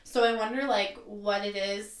 So I wonder, like, what it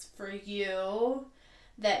is for you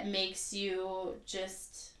that makes you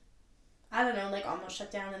just, I don't know, like, almost shut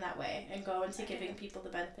down in that way and go into giving people the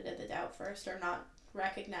benefit of the doubt first or not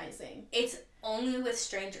recognizing. It's only with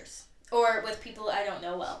strangers or with people I don't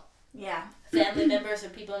know well. Yeah. Family members or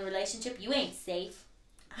people in a relationship, you ain't safe.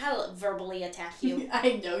 I'll verbally attack you.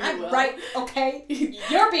 I know you I'm will. right, okay?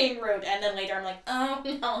 You're being rude. And then later I'm like, oh,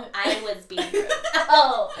 no, I was being rude.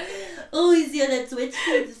 Oh, you see how that switch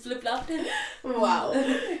just flip-flopped? Wow.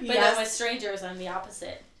 But then with strangers, I'm the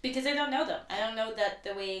opposite. Because I don't know them. I don't know that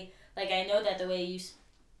the way, like, I know that the way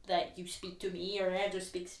you speak to me or Andrew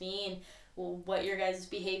speaks to me and what your guys'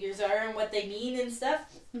 behaviors are and what they mean and stuff.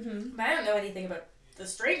 Mm-hmm. But I don't know anything about the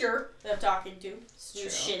stranger that I'm talking to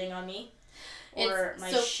who's shitting on me. Or my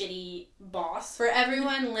shitty boss. For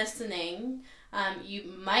everyone listening, you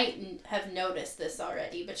might have noticed this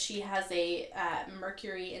already, but she has a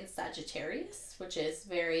Mercury in Sagittarius, which is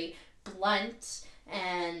very blunt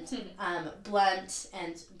and blunt.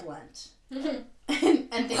 and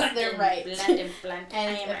thinks they're right. Blunt.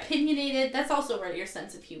 And opinionated. Right. That's also where your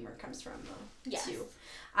sense of humor comes from, though. Yes. Too.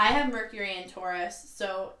 I have Mercury in Taurus,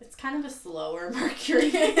 so it's kind of a slower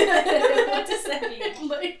Mercury. What does that mean?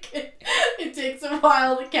 Like, it takes a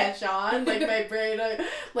while to catch on. Like, my brain,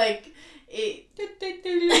 like, it...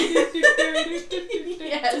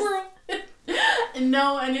 Yes.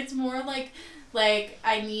 No, and it's more like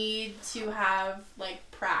I need to have, like,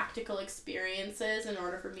 practical experiences in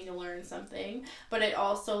order for me to learn something. But it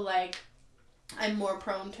also, like, I'm more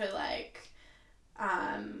prone to, like,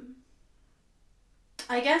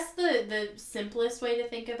 I guess the simplest way to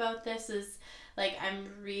think about this is, like,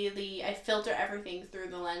 I filter everything through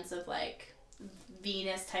the lens of, like,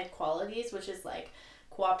 Venus type qualities, which is, like,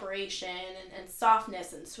 cooperation and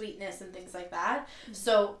softness and sweetness and things like that.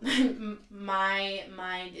 So my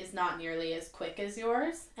mind is not nearly as quick as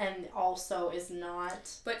yours, and also is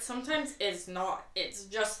not... But sometimes it's not. It's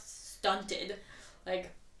just stunted.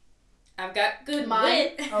 Like, I've got good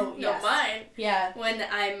wit. Oh, yes. No, mine. Yeah. When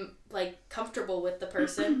I'm, like, comfortable with the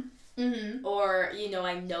person, Mm-hmm. or, you know,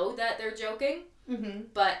 I know that they're joking, Mm-hmm.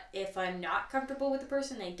 But if I'm not comfortable with the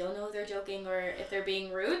person, I don't know if they're joking or if they're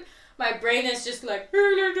being rude, my brain is just like, and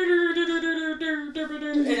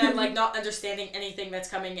I'm like not understanding anything that's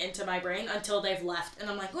coming into my brain until they've left. And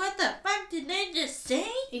I'm like, what the fuck did they just say?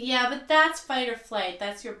 Yeah, but that's fight or flight.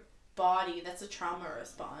 That's your body. That's a trauma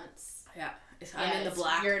response. Yeah. I'm in the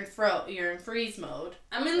black. You're in freeze mode.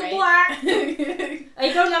 I'm in right? the black.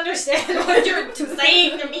 I don't understand what you're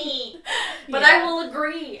saying to me. But I will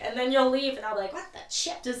agree. And then you'll leave and I'll be like, what the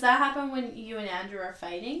shit? Does that happen when you and Andrew are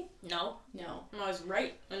fighting? No. I was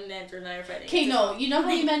right when Andrew and I are fighting. Okay, no. You know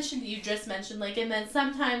how you just mentioned, like, and then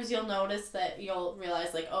sometimes you'll notice that you'll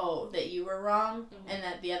realize, like, oh, that you were wrong and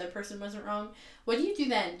that the other person wasn't wrong. What do you do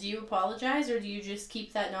then? Do you apologize or do you just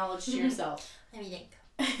keep that knowledge to yourself? Let me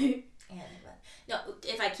think. No,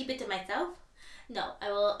 if I keep it to myself, no,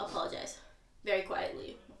 I will apologize. Very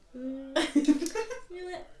quietly.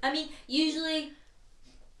 I mean, usually,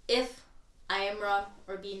 if I am wrong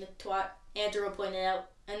or being a twat, Andrew will point it out,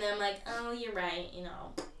 and then I'm like, oh, you're right, you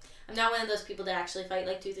know. I'm not one of those people that actually fight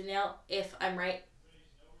like tooth and nail. If I'm right,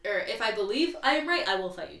 or if I believe I am right, I will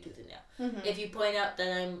fight you tooth and nail. Mm-hmm. If you point out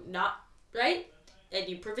that I'm not right, and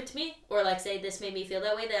you prove it to me, or like say this made me feel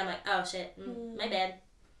that way, then I'm like, oh shit, my bad.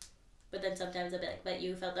 But then sometimes I'll be like, but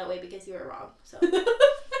you felt that way because you were wrong. So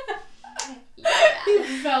you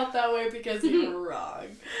felt that way because you were wrong.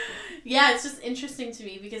 Yeah, it's just interesting to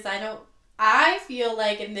me because I feel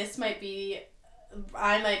like, and I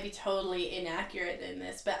might be totally inaccurate in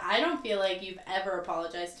this, but I don't feel like you've ever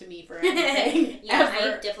apologized to me for anything. Yeah, I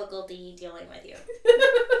have difficulty dealing with you.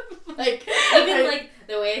 Like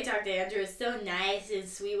the way I talk to Andrew is so nice and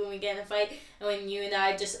sweet when we get in a fight, and when you and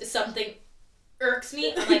I just something irks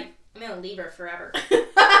me, I'm like, I'm gonna leave her forever.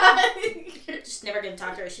 Just never gonna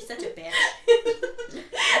talk to her. She's such a bitch.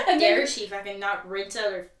 How dare she fucking not rinse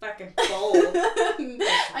out her fucking bowl? And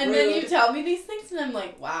then you tell me these things, and I'm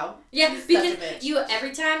like, wow. Yeah, because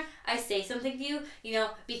every time I say something to you, you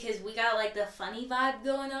know, because we got like the funny vibe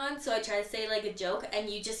going on, so I try to say like a joke, and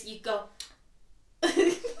you go.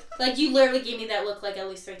 Like you literally gave me that look like at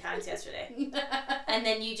least 3 times yesterday, and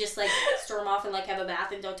then you just like storm off and like have a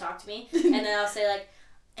bath and don't talk to me, and then I'll say like,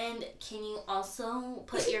 and can you also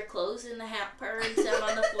put your clothes in the hamper and set them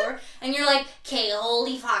on the floor? And you're like, okay,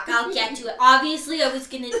 holy fuck, I'll get to it. Obviously, I was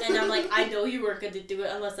gonna, and I'm like, I know you weren't gonna do it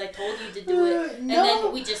unless I told you to do it. And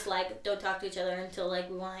then we just like don't talk to each other until like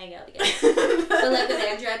we want to hang out again. But like with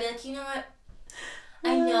Andrew, I'd be like, you know what?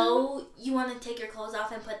 I know you want to take your clothes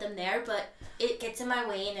off and put them there, but it gets in my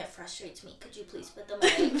way and it frustrates me. Could you please put them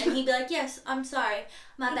away? And he'd be like, yes, I'm sorry.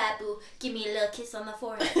 My bad, boo. Give me a little kiss on the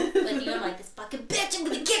forehead. But you know, I'm like, this fucking bitch, I'm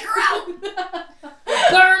gonna kick her out.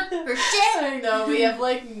 Burn her shit. I know, we have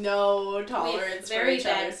like no tolerance for each very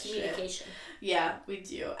bad other's communication. Shit. Yeah, we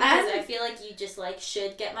do. Because I feel like you just like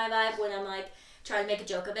should get my vibe when I'm like trying to make a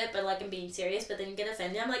joke of it, but like I'm being serious, but then you get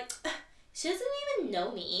offended. I'm like, she doesn't even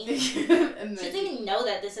know me. She doesn't even know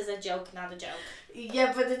that this is a joke, not a joke.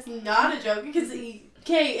 Yeah, but it's not a joke because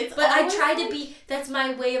it's. But I try to be. That's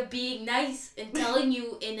my way of being nice and telling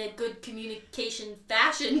you in a good communication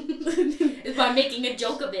fashion is by making a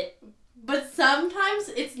joke of it. But sometimes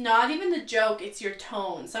it's not even the joke; it's your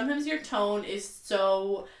tone. Sometimes your tone is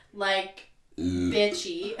so like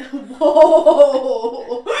bitchy.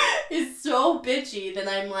 Whoa, it's so bitchy that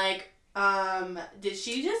I'm like. Did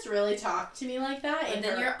she just really talk to me like that? And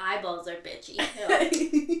then your eyeballs are bitchy.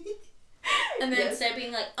 And then instead of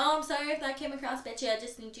being like, oh, I'm sorry if that came across bitchy, I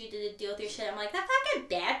just need you to deal with your shit. I'm like, that fucking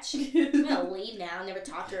bitch. I'm gonna leave now and never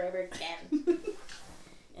talk to her ever again.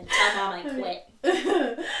 And tell mom I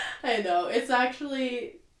quit. I know. It's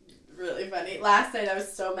actually really funny. Last night I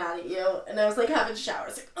was so mad at you, and I was like having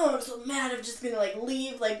showers, like, oh, I'm so mad, I'm just gonna like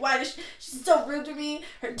leave, like why does she's so rude to me,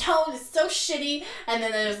 her tone is so shitty, and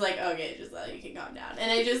then I was like, okay, just you can calm down,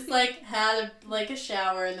 and I just like had a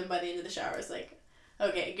shower, and then by the end of the shower I was like,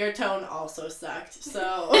 okay, your tone also sucked,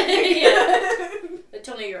 so yeah. The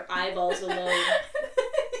tone of your eyeballs alone.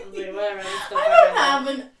 I was like, whatever. I don't have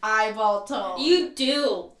an eyeball tone. You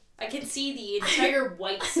do. I can see the entire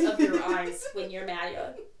whites of your eyes when you're mad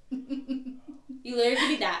at you. You literally give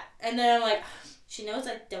me that, and then I'm like, she knows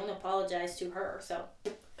I don't apologize to her, so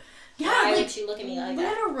yeah, why like, would she look at me like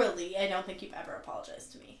that? Literally, I don't think you've ever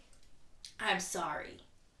apologized to me. I'm sorry.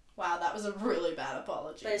 Wow, that was a really bad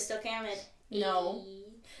apology. But it still counted. No.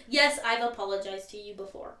 Yes, I've apologized to you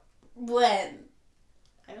before. When?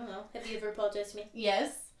 I don't know. Have you ever apologized to me?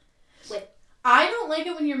 Yes. When? I don't like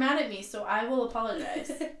it when you're mad at me, so I will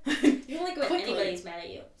apologize. You don't like it when anybody's mad at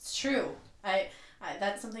you. It's true. I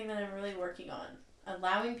that's something that I'm really working on.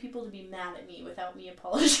 Allowing people to be mad at me without me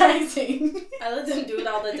apologizing. I let them do it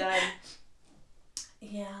all the time.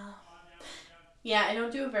 Yeah. Yeah, I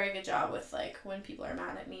don't do a very good job with, like, when people are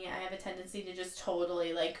mad at me. I have a tendency to just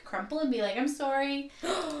totally, like, crumple and be like, I'm sorry.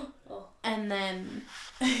 Oh. And then,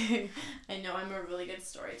 I know I'm a really good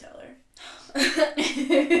storyteller.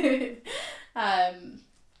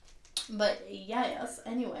 But, yeah, yes,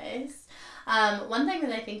 anyways. One thing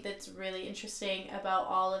that I think that's really interesting about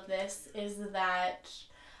all of this is that,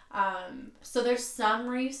 so there's some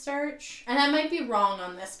research, and I might be wrong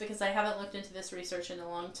on this because I haven't looked into this research in a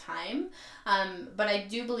long time, but I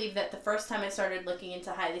do believe that the first time I started looking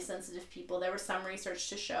into highly sensitive people, there was some research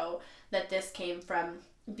to show that this came from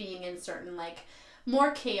being in certain, like,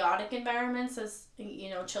 more chaotic environments as, you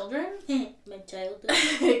know, children. My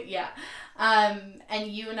childhood. Yeah. And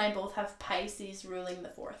you and I both have Pisces ruling the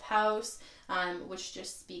 4th house, which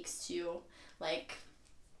just speaks to, like,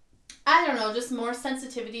 I don't know, just more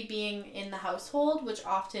sensitivity being in the household, which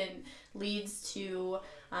often leads to,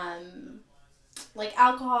 like,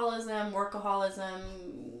 alcoholism, workaholism,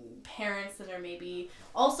 parents that are maybe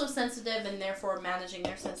also sensitive and therefore managing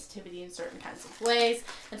their sensitivity in certain kinds of ways.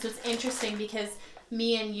 And so it's interesting because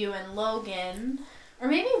me and you and Logan, or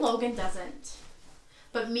maybe Logan doesn't,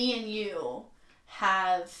 but me and you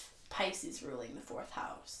have Pisces ruling the 4th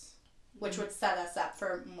house, which would set us up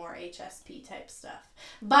for more HSP type stuff.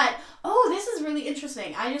 But, this is really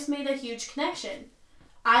interesting. I just made a huge connection.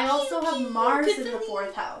 I also have Mars in the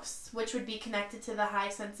 4th house, which would be connected to the high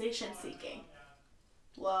sensation seeking.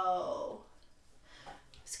 Whoa.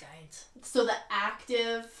 Skies. So the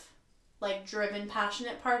active, like, driven,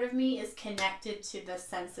 passionate part of me is connected to the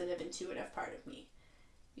sensitive, intuitive part of me.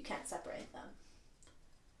 You can't separate them.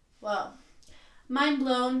 Well, mind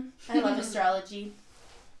blown. I love astrology.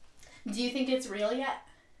 Do you think it's real yet?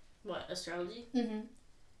 What, astrology? Mm-hmm.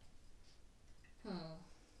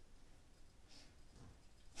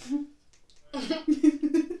 I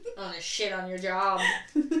want to shit on your job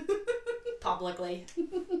publicly.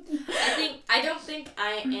 I don't think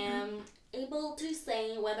I am able to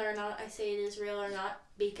say whether or not I say it is real or not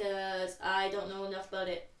because I don't know enough about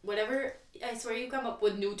it. Whatever, I swear you come up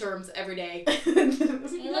with new terms every day.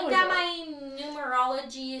 I looked at my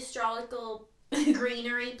numerology astrological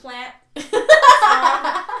greenery plant and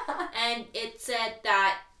it said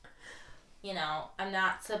that, you know, I'm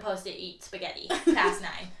not supposed to eat spaghetti past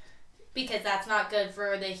 9 because that's not good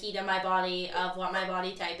for the heat of my body of what my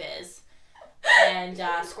body type is. And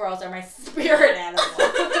squirrels are my spirit animal.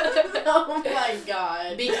 Oh my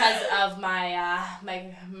god. Because of my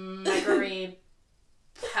my Mercury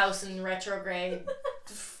house in retrograde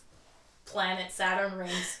planet Saturn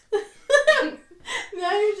rings.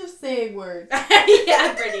 Now you're just saying words.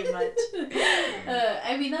 Yeah, pretty much.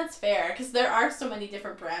 I mean, that's fair, because there are so many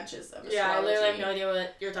different branches of astrology. Yeah, I literally have no idea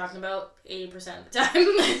what you're talking about 80% of the time.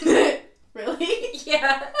 Really?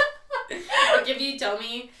 Yeah. Like, if you tell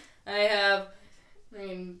me I have,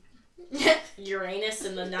 Uranus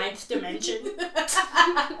in the 9th dimension,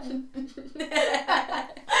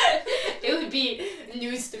 it would be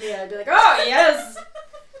news to me. I'd be like, oh, yes!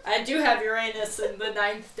 I do have Uranus in the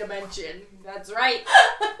 9th dimension. That's right.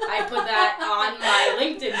 I put that on my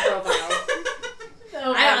LinkedIn profile.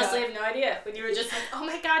 Oh I honestly have no idea. When you were just like, oh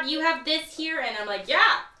my god, you have this here. And I'm like,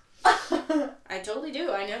 yeah. I totally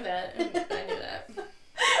do. I know that. I knew that.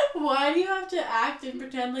 Why do you have to act and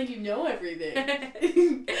pretend like you know everything?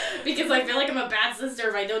 Because I feel like I'm a bad sister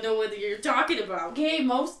if I don't know what you're talking about. Okay,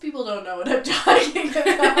 most people don't know what I'm talking about.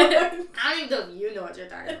 I don't even know if you know what you're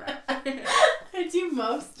talking about. I do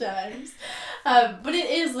most times. But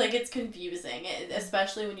it is, like, it's confusing,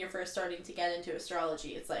 especially when you're first starting to get into astrology.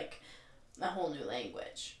 It's like a whole new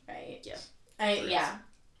language, right? Yeah. Yeah.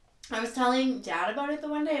 I was telling Dad about it the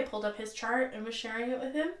one day. I pulled up his chart and was sharing it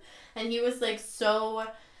with him. And he was, like, so,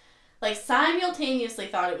 like, simultaneously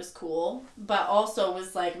thought it was cool, but also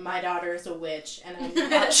was like, my daughter is a witch, and I'm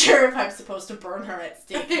not sure if I'm supposed to burn her at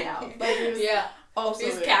stake now. Like, it was also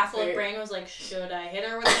his Catholic brain was like, should I hit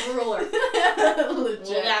her with a ruler? Legit.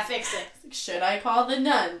 Will that fix it? Should I call the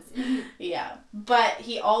nuns? Yeah. But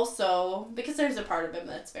he also, because there's a part of him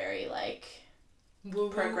that's very, like, woo-woo.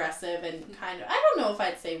 Progressive and kind of, I don't know if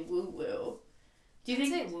I'd say woo-woo. Do you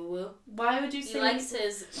think? I'd say woo-woo. Why would you say? He likes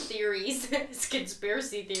his theories, his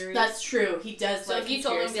conspiracy theories. That's true. He does. So like if you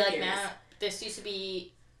told him, be like, theories. nah, this used to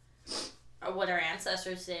be what our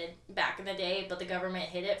ancestors did back in the day, but the government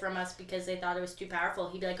hid it from us because they thought it was too powerful,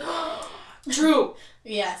 he'd be like, oh, true.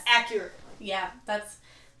 Yes. Accurate. Yeah, that's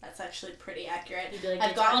actually pretty accurate. He'd be like,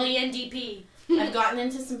 I've gotten the NDP. I've gotten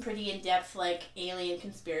into some pretty in-depth, like, alien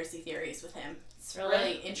conspiracy theories with him. It's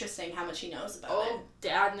really interesting how much he knows about it.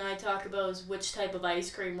 Dad and I talk about is which type of ice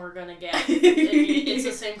cream we're gonna get. It's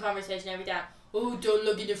the same conversation every time. Oh, don't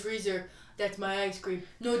look in the freezer. that's my ice cream.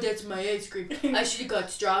 No, that's my ice cream. I should have got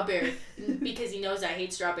strawberry. Because he knows I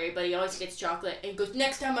hate strawberry, but he always gets chocolate. And he goes,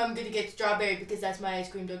 next time I'm going to get strawberry because that's my ice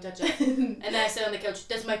cream, don't touch it. And then I sit on the couch,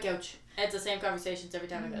 that's my couch. And it's the same conversations every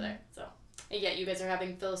time I go there. So, and yet you guys are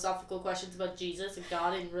having philosophical questions about Jesus and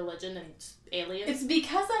God and religion and aliens. It's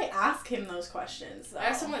because I ask him those questions, though. I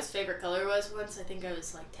asked him what his favorite color was once. I think I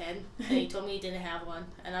was like 10. And he told me he didn't have one.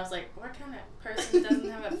 And I was like, what kind of person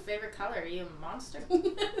doesn't have a favorite color? Are you a monster?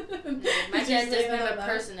 My dad doesn't have a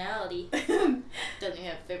personality. Doesn't even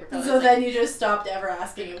have a favorite color. So then you just stopped ever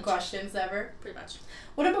asking him questions ever? Pretty much.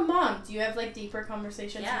 What about mom? Do you have like deeper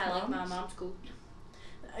conversations Yeah, with I like mom? my mom's cool.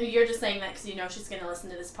 You're just saying that because you know she's going to listen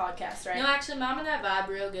to this podcast, right? No, actually, mom and I vibe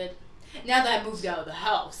real good. Now that I moved out of the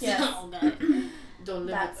house. Yes. Oh, God. Don't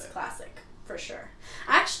live That's with her. classic, for sure.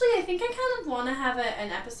 Actually, I think I kind of want to have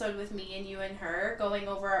an episode with me and you and her going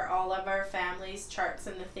over all of our family's charts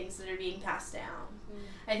and the things that are being passed down.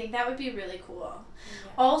 I think that would be really cool.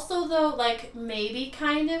 Yeah. Also, though, like, maybe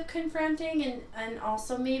kind of confronting and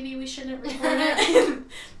also maybe we shouldn't record it.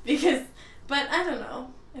 Because, but I don't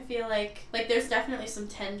know. I feel like there's definitely some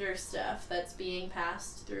tender stuff that's being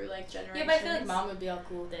passed through, like, generations. Yeah, but I feel like mom would be all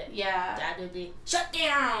cool with it. Yeah. Dad would be, shut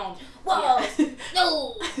down! Whoa! Yeah.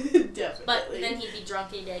 No! Definitely. But then he'd be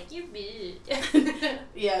drunk and he'd be like, you bitch.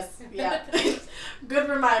 Yes, yeah. Good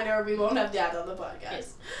reminder, we won't have dad on the podcast.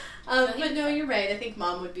 Yes. But no, you're right. I think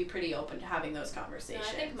mom would be pretty open to having those conversations.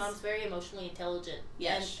 No, I think mom's very emotionally intelligent.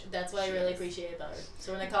 Yes. And that's what I she really is. appreciate about her.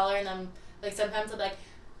 So when I call her and I'm, like, sometimes I'm like,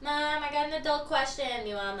 Mom, I got an adult question.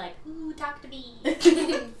 Meanwhile, I'm like, ooh, talk to me.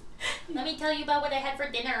 Let me tell you about what I had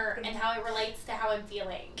for dinner and how it relates to how I'm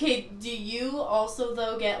feeling. Okay, do you also,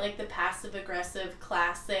 though, get, like, the passive-aggressive,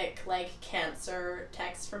 classic, like, Cancer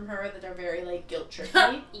texts from her that are very, like,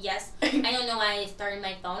 guilt-trippy? Yes. I don't know why I started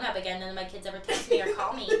my phone up again. None of my kids ever text me or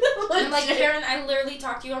call me. And I'm like, Karen, I literally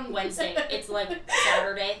talked to you on Wednesday. It's, like,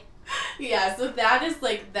 Saturday. Yeah, so that is,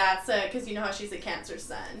 like, that's because you know how she's a Cancer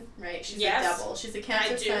sun, right? She's Yes, a double. She's a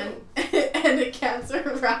Cancer I do. sun and a Cancer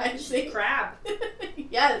rising. Crab.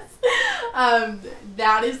 Yes.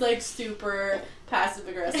 That is, like, super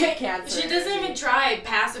passive-aggressive Cancer. She doesn't energy. even try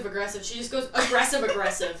passive-aggressive. She just goes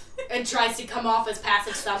aggressive-aggressive and tries to come off as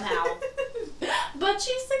passive somehow. But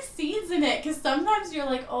she succeeds in it, because sometimes you're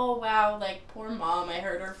like, oh, wow, like, poor mom, I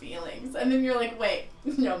hurt her feelings. And then you're like, wait,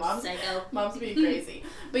 no, Psycho. mom's being crazy.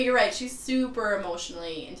 But you're right, she's super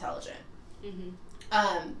emotionally intelligent.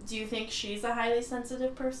 Mm-hmm. Do you think she's a highly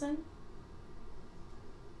sensitive person?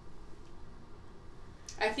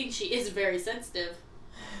 I think she is very sensitive,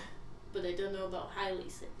 but I don't know about highly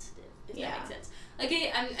sensitive, if that makes sense. Like,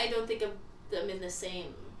 I don't think of them in the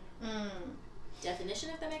same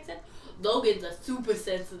definition, if that makes sense. Logan's a super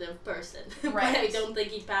sensitive person. Right. But I don't think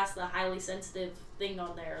he passed the highly sensitive thing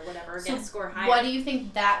on there or whatever. So Against score higher. what do you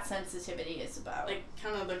think that sensitivity is about? Like,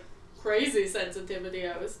 kind of the crazy sensitivity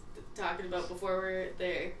I was talking about before, where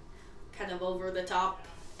they're kind of over the top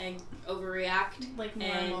and overreact. Like more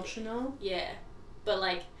and, emotional? Yeah. But,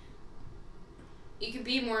 like, you can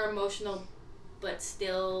be more emotional but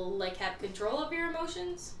still, like, have control of your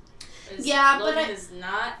emotions. Yeah, Logan but is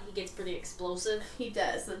not. He gets pretty explosive. He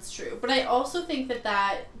does, that's true. But I also think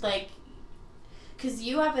that, like, because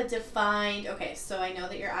you have a defined, okay, so I know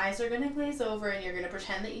that your eyes are going to glaze over and you're going to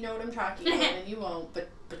pretend that you know what I'm talking about and you won't, but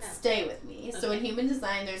stay with me. So in human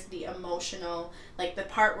design, there's the emotional, like the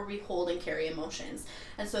part where we hold and carry emotions.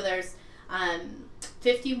 And so there's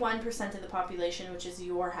 51% of the population, which is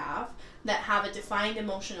your half, that have a defined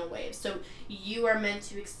emotional wave. So you are meant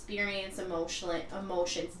to experience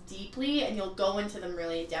emotions deeply, and you'll go into them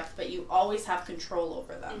really in depth, but you always have control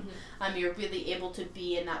over them. Mm-hmm. You're really able to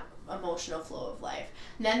be in that emotional flow of life.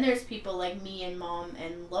 And then there's people like me and Mom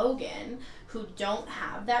and Logan who don't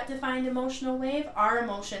have that defined emotional wave. Our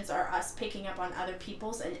emotions are us picking up on other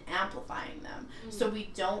people's and amplifying them. Mm-hmm. So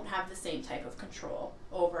we don't have the same type of control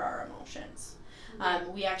over our emotions.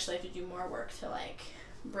 Mm-hmm. We actually have to do more work to, like,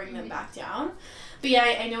 bring them back down. But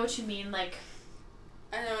yeah, I know what you mean. Like,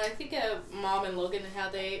 I don't know. I think of Mom and Logan and how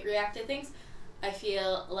they react to things. I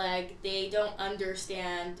feel like they don't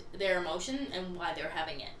understand their emotion and why they're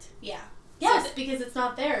having it. yeah. Yes, because it's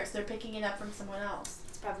not theirs. They're picking it up from someone else.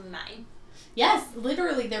 It's probably mine. Yes,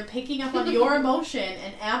 literally, they're picking up on your emotion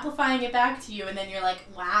and amplifying it back to you, and then you're like,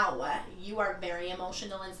 wow, you are very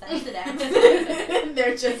emotional and sensitive.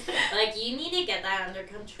 They're just... Like, you need to get that under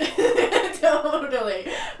control.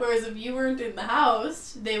 Totally. Whereas if you weren't in the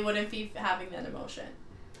house, they wouldn't be having that emotion.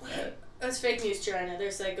 Right? That's fake news, China.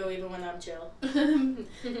 They're psycho even when I'm chill.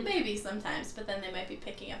 Maybe sometimes, but then they might be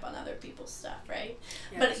picking up on other people's stuff, right?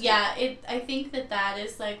 Yeah, But yeah, I think that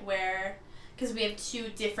is like where, because we have two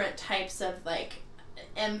different types of like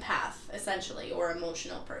empath, essentially, or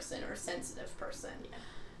emotional person, or sensitive person. Yeah.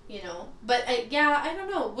 You know? But, I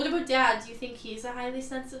don't know. What about Dad? Do you think he's a highly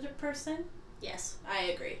sensitive person? Yes. I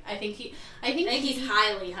agree. I think he's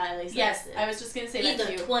highly, highly sensitive. Yes, I was just going to say that too.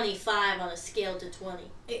 He's a 25 on a scale to 20.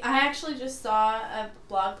 I actually just saw a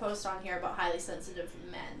blog post on here about highly sensitive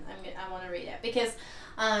men. I want to read it because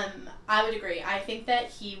I would agree. I think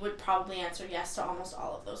that he would probably answer yes to almost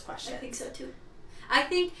all of those questions. I think so too. I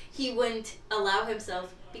think he wouldn't allow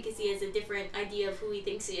himself because he has a different idea of who he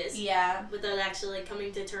thinks he is. Yeah. Without actually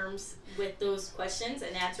coming to terms with those questions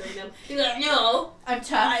and answering them. He's like, no. I'm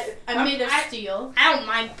tough. I'm made of steel. I don't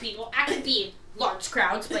mind people. I could be in large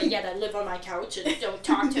crowds, but yet I live on my couch and don't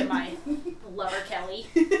talk to my lover, Kelly.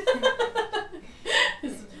 Even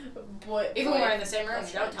when we're in the same room,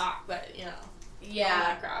 we don't talk, but, you know.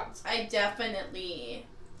 Yeah. Crowds. I definitely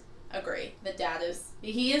agree. The Dad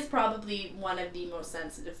he is probably one of the most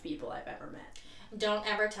sensitive people I've ever met. Don't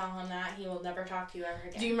ever tell him that. He will never talk to you ever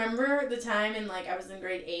again. Do you remember the time I was in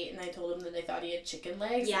grade 8 and I told him that I thought he had chicken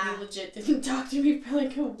legs? Yeah. And he legit didn't talk to me for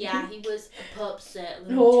like a week. Yeah, he was upset.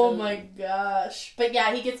 Oh my gosh. But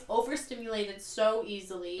yeah, he gets overstimulated so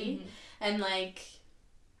easily. Mm-hmm. And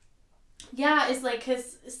yeah, it's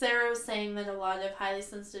because Sarah was saying that a lot of highly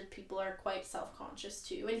sensitive people are quite self-conscious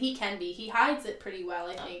too. And he can be. He hides it pretty well,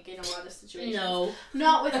 I think, in a lot of situations. No.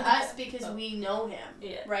 Not with us because we know him.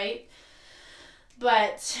 Yeah. Right?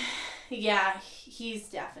 But, yeah, he's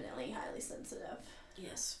definitely highly sensitive.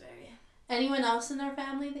 Yes, very. Anyone else in their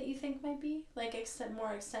family that you think might be?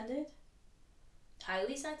 More extended?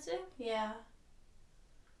 Highly sensitive? Yeah.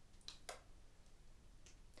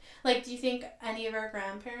 Do you think any of our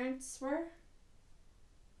grandparents were?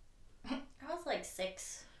 I was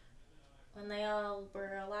 6 when they all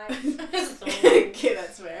were alive. So, okay,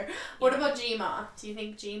 that's fair. Yeah. What about G-Ma? Do you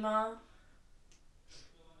think G-Ma...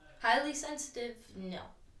 Highly sensitive? No.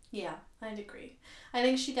 Yeah, I'd agree. I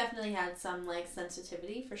think she definitely had some,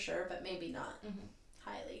 sensitivity for sure, but maybe not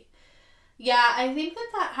highly. Yeah, I think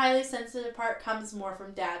that highly sensitive part comes more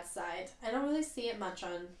from Dad's side. I don't really see it much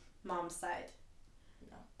on Mom's side.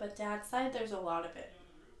 No. But Dad's side, there's a lot of it.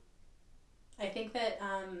 I think that,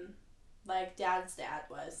 Dad's dad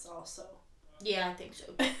was also. Yeah, I think so.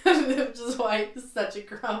 Which is why he's such a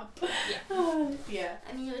grump. Yeah. Yeah.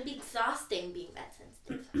 I mean, it would be exhausting being that sensitive.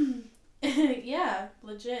 Yeah,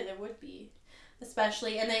 legit, it would be.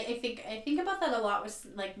 Especially, and I think about that a lot with,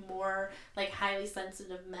 more, highly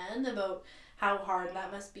sensitive men, about how hard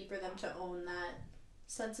that must be for them to own that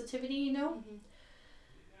sensitivity, you know? Mm-hmm.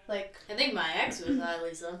 I think my ex was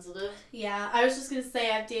highly sensitive. Yeah, I was just gonna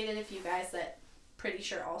say, I've dated a few guys that pretty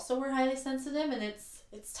sure also were highly sensitive, and it's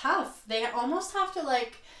tough. They almost have to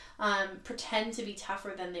pretend to be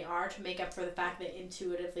tougher than they are to make up for the fact that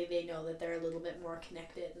intuitively they know that they're a little bit more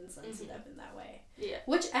connected and sensitive in that way. Yeah.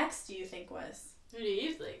 Which ex do you think was? Who do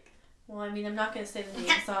you think? Well, I mean, I'm not going to say the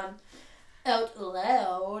names on out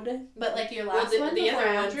loud, but your last one, the other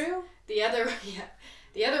Andrew? The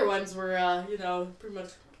other ones were, pretty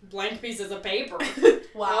much blank pieces of paper.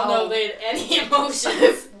 Wow. I don't know if they had any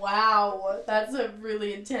emotions. Wow, that's a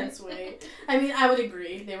really intense way. I mean, I would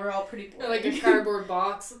agree. They were all pretty boring. Like a cardboard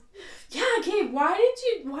box. Yeah, okay, why do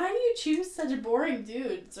you choose such a boring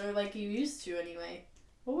dudes? Or you used to anyway?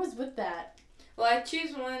 What was with that? Well, I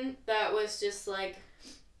choose one that was just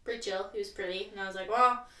pretty chill. He was pretty. And I was like,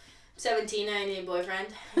 well, I'm 17, I need a boyfriend.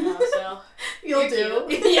 So. You'll do.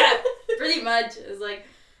 Yeah, pretty much. It was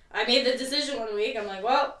I made the decision one week. I'm like,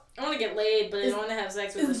 well, I want to get laid, but I don't want to have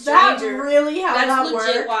sex with a stranger. Is that really how that works?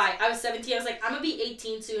 That's legit why. I was 17. I was like, I'm going to be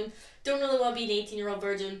 18 soon. Don't really want to be an 18-year-old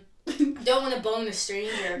virgin. Don't want to bone a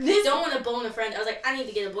stranger. Don't want to bone a friend. I was like, I need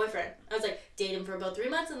to get a boyfriend. I was like, date him for about 3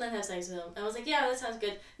 months and then have sex with him. I was like, yeah, that sounds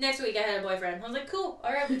good. Next week I had a boyfriend. I was like, cool.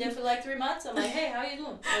 All right, we did for 3 months. I'm like, hey, how you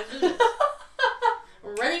doing? Let's do this.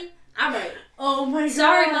 Ready? I'm ready. Oh my god.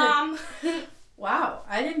 Sorry, Mom. Wow,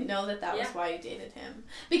 I didn't know that was why you dated him.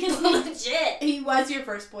 Because legit. He was your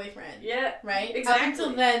first boyfriend. Yeah. Right? Exactly. Up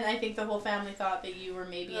until then, I think the whole family thought that you were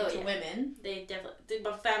maybe into women. They definitely,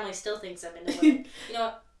 my family still thinks I'm into women. You know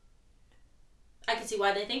what? I can see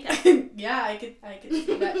why they think that. Yeah, I could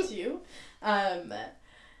see that too.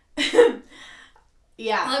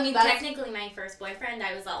 Yeah. Well, I mean, technically my first boyfriend,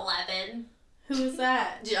 I was 11. Who was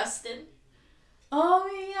that? Justin. Oh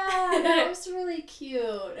yeah, that was really cute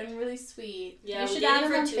and really sweet. Yeah, you we should dated add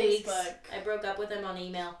him for on 2 Facebook. weeks. I broke up with him on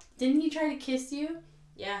email. Didn't he try to kiss you?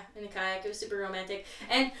 Yeah, in a kayak. It was super romantic.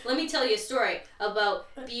 And let me tell you a story about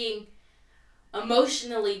being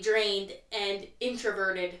emotionally drained and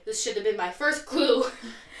introverted. This should have been my first clue.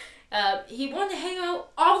 He wanted to hang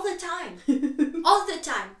out all the time. All the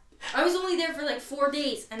time. I was only there for like 4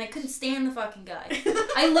 days, and I couldn't stand the fucking guy.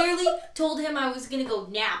 I literally told him I was gonna go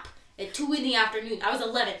nap at 2 in the afternoon. I was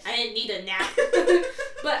 11. I didn't need a nap.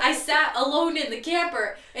 But I sat alone in the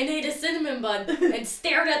camper and ate a cinnamon bun and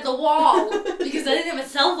stared at the wall because I didn't have a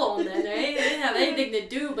cell phone then, right? I didn't have anything to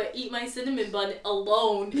do but eat my cinnamon bun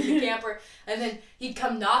alone in the camper. And then he'd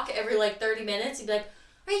come knock every like 30 minutes. He'd be like,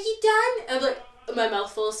 "Are you done?" I'm like, my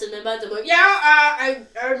mouth full of cinnamon buns. I'm like, "Yeah,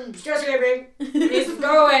 I'm just leaving. Please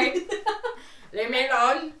go away. Leave me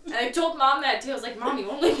alone." And I told Mom that too. I was like, "Mom, you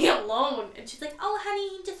won't leave me alone." And she's like, "Oh,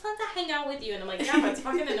 honey, he just wants to hang out with you." And I'm like, "Yeah, but it's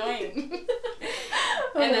fucking annoying."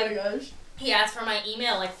 And then gosh. he asked for my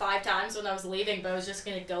email like 5 times when I was leaving, but I was just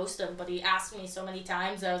gonna ghost him. But he asked me so many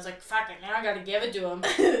times that I was like, "Fuck it, now I gotta give it to him."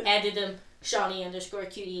 Handed him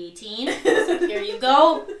Shawnee_cutie18. So here you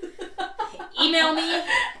go. Email me.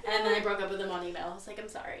 And then I broke up with him on email. I was like, "I'm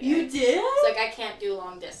sorry." You did? It's like, I can't do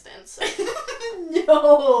long distance.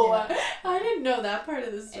 No. Yeah. I didn't know that part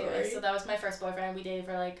of the story. Anyway, so that was my first boyfriend. We dated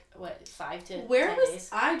for like, 5 to Where 10 was days.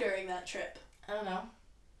 I during that trip? I don't know.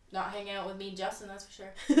 Not hanging out with me and Justin, that's for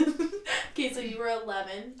sure. Okay, so you were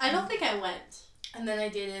 11. I don't think I went. And then I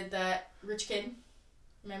dated that rich kid.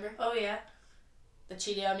 Remember? Oh, yeah. That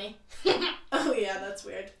cheated on me. Oh, yeah, that's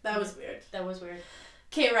weird. That was weird. That was weird.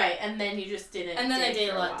 Okay, right, and then you just didn't. And then I dated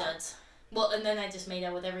for a lot of while. duds. Well, and then I just made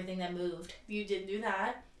out with everything that moved. You did do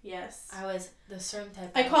that, yes. I was the certain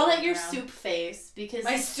type. I call it your around. soup face because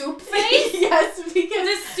My soup face? yes, because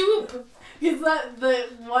The soup. because the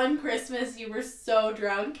one Christmas you were so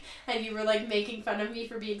drunk and you were like making fun of me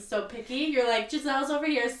for being so picky. You're like, Giselle's over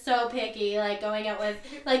here so picky, like going out with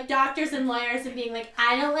like doctors and lawyers and being like,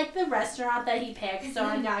 I don't like the restaurant that he picked, so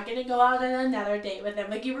I'm not gonna go out on another date with him.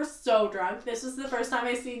 Like you were so drunk. This was the first time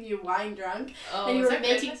I seen you wine drunk. Oh, And you was were that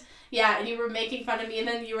making Christmas? Yeah, and you were making fun of me, and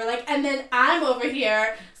then you were like, and then I'm over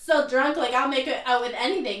here so drunk, like I'll make it out with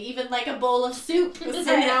anything, even like a bowl of soup. So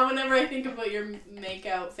now whenever I think about your make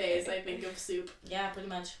out phase, I think of soup. Yeah, pretty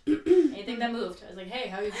much. Anything that moved. I was like, "Hey,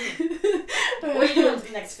 how you doing? What are you doing for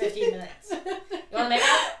the next 15 minutes? You want to make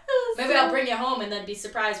out? Maybe I'll bring you home and then be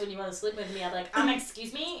surprised when you want to sleep with me." I'm like,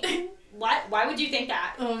 "Excuse me? What? Why would you think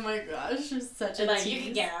that?" Oh my gosh, you're such a And like, tease. "You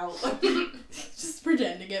can get out." Just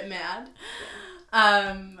pretend to get mad.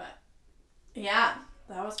 Yeah,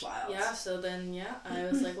 that was wild. Yeah, so then, I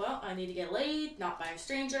was like, well, I need to get laid, not by a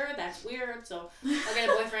stranger. That's weird. So I got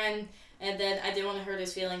a boyfriend, and then I didn't want to hurt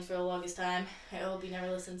his feelings for the longest time. I hope he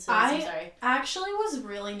never listens to this. I'm sorry. Actually was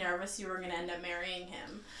really nervous you were going to end up marrying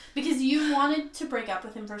him because you wanted to break up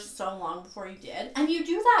with him for so long before you did, and you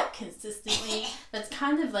do that consistently. That's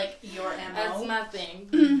kind of like your MO. That's my thing.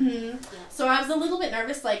 Mm-hmm. Yeah. So I was a little bit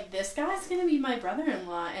nervous, like, this guy's going to be my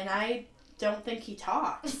brother-in-law, and I don't think he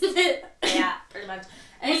talks. Yeah, pretty much.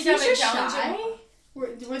 Was he Anytime I just challenge shy? him, Were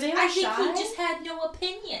they all I shy? think he just had no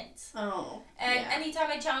opinions. Oh. And yeah. anytime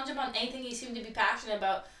I challenge him on anything he seemed to be passionate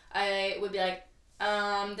about, I would be like,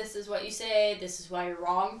 this is what you say, this is why you're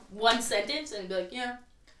wrong. One sentence, and he'd be like,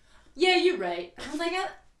 yeah, you're right. I was like,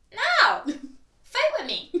 no, fight with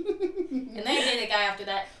me. And then I dated a guy after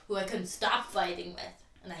that who I couldn't stop fighting with.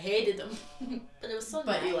 And I hated him. But it was so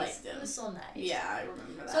nice. But you liked him. It was so nice. Yeah, I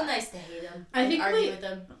remember that. So nice to hate him. I think argue we- with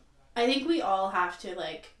him. I think we all have to,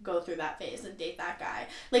 like, go through that phase and date that guy.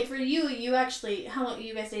 Like, for you actually, how long,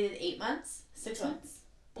 you guys dated 8 months? 6 months?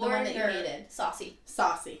 The one that you hated. Saucy.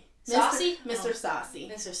 Saucy. Saucy? Mr. Oh. Saucy.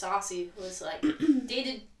 Mr. Saucy was like,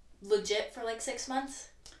 dated legit for like 6 months,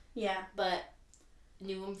 Yeah. but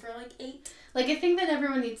knew him for like 8. Like, I think that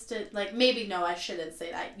everyone needs to, like, maybe, no, I shouldn't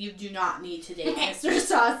say that. You do not need to date Mr.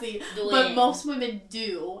 Saucy. But most women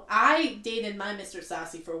do. I dated my Mr.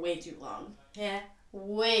 Saucy for way too long. Yeah.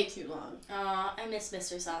 Way too long. I miss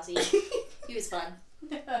Mr. Saucy. He was fun.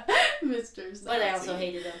 Mr. Saucy. But I also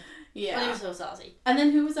hated him. But he Yeah. was so saucy. And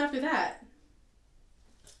then who was after that?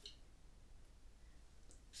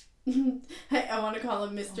 I want to call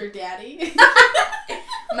him Mr. Daddy.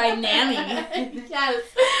 My nanny. Yes.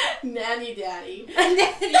 Nanny Daddy.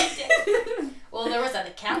 Well, there was an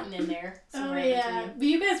accountant in there. Oh, somewhere yeah. between. But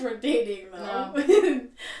you guys weren't dating,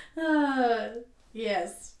 though.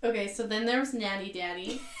 Yes. Okay, so then there was Nanny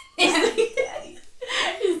Daddy. Nanny Daddy.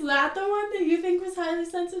 Is that the one that you think was highly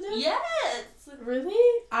sensitive? Yes.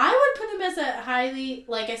 Really? I would put him as a highly,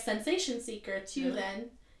 like, a sensation seeker, too, Really? then.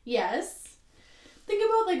 Yes. Think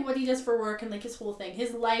about, like, what he does for work and, like, his whole thing.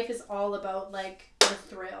 His life is all about, like, the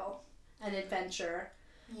thrill and adventure.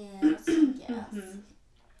 Yes. Yes. Mhm.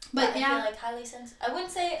 But But, I yeah. feel like highly sensitive. I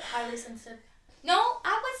wouldn't say highly sensitive. No,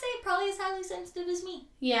 I would say probably as highly sensitive as me.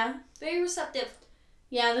 Yeah. Very receptive.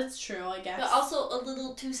 Yeah, that's true, I guess. But also a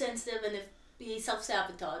little too sensitive and if he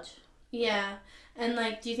self-sabotage. Yeah. And,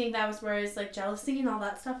 like, do you think that was where his, like, jealousy and all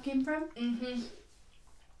that stuff came from? Mm-hmm.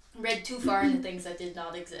 Read too far into things that did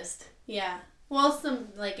not exist. Yeah. Well, some,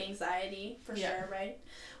 like, anxiety, for Yeah. sure, right?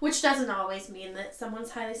 Which doesn't always mean that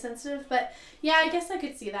someone's highly sensitive, but, yeah, I guess I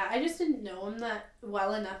could see that. I just didn't know him that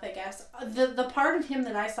well enough, I guess. The part of him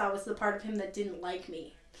that I saw was the part of him that didn't like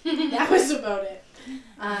me. That was about it.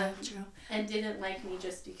 True. And didn't like me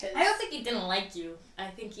just because... I don't think he didn't like you. I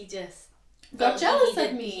think he just... got jealous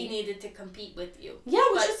of me. He needed to compete with you. Yeah,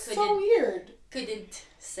 which but is so weird. Couldn't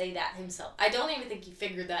say that himself. I don't even think he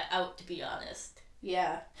figured that out, to be honest.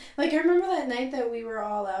 Yeah. Like, I remember that night that we were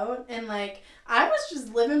all out, and, like, I was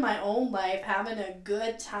just living my own life, having a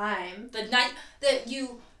good time. The night that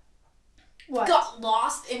you got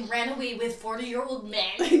lost and ran away with 40-year-old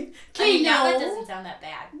men. Okay, now no. that doesn't sound that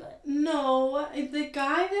bad, but... No, the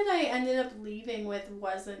guy that I ended up leaving with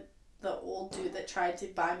wasn't the old dude that tried to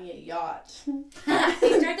buy me a yacht. He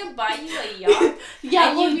tried to buy you a yacht? Yeah,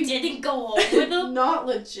 and well, you didn't go home with him? Not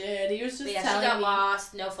legit. He was just telling she got me.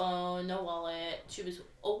 lost, no phone, no wallet. She was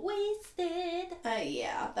wasted.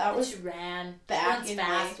 Yeah, that was she ran. back She in runs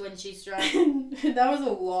fast when she's drunk. That was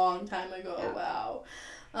a long time ago. Yeah.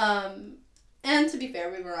 Wow. And to be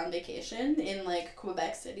fair, we were on vacation in, like,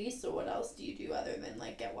 Quebec City, so what else do you do other than,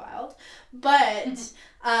 like, get wild? But,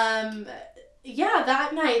 yeah,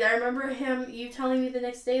 that night, I remember you telling me the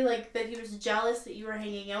next day, like, that he was jealous that you were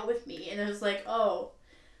hanging out with me, and I was like, oh,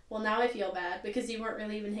 well, now I feel bad, because you weren't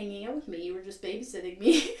really even hanging out with me, you were just babysitting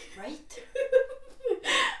me. Right?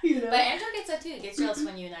 You know? But Andrew gets that too. He gets jealous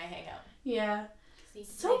when you and I hang out. Yeah.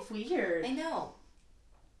 So weird. I know.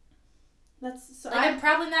 That's so. I'm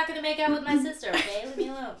probably not gonna make out with my sister. Okay, leave me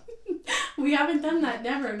alone. We haven't done that.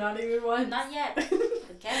 Never. Not even once. Not yet.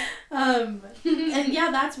 Okay. And yeah,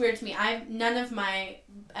 that's weird to me. None of my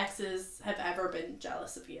exes have ever been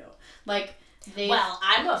jealous of you. Like they. Well,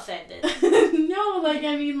 I'm offended. No, like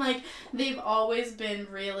I mean, like they've always been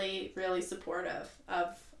really, really supportive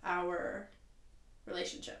of our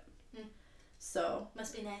relationship. So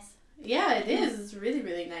must be nice. Yeah, it is. It's really,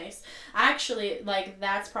 really nice. Actually, like,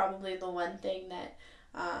 that's probably the one thing that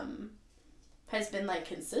has been, like,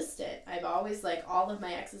 consistent. I've always, like, all of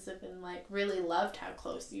my exes have been, like, really loved how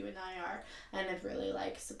close you and I are, and have really,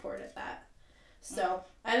 like, supported that. So,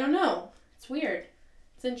 I don't know. It's weird.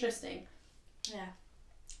 It's interesting. Yeah.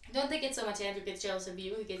 I don't think it's so much Andrew gets jealous of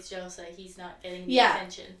you. He gets jealous that he's not getting the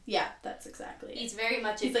attention. Yeah, that's exactly it. He's very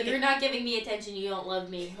much, if like you're not giving me attention, you don't love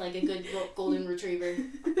me, like a good golden retriever.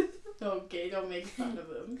 Okay, don't make fun of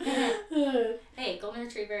him. Hey, golden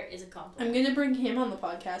retriever is a compliment. I'm gonna bring him on the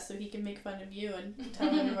podcast so he can make fun of you and tell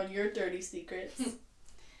everyone your dirty secrets.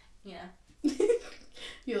 Yeah.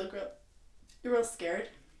 You're real scared.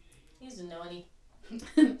 He doesn't know any.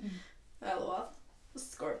 LOL.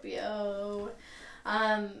 Scorpio.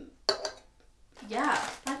 Yeah,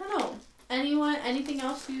 I don't know. Anything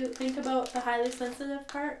else you think about the highly sensitive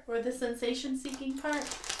part or the sensation seeking part?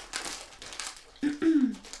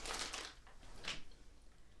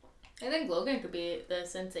 I think Logan could be the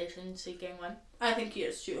sensation seeking one. I think he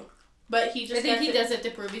is too. But he just I think he does it to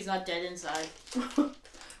prove he's not dead inside.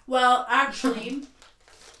 Well, actually,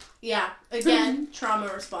 yeah, again,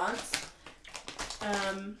 trauma response.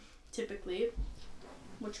 Typically,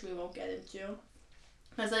 which we won't get into.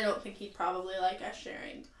 Because I don't think he'd probably like us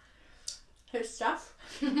sharing his stuff.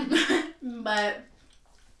 But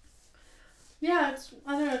yeah,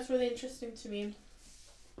 I don't know, it's really interesting to me.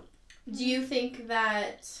 Do you think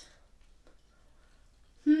that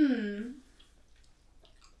do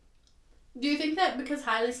you think that because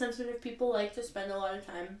highly sensitive people like to spend a lot of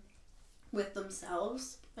time with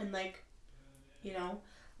themselves and like, you know,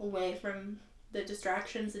 away from the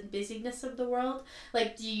distractions and busyness of the world,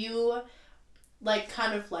 like do you like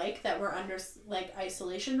kind of like that we're under like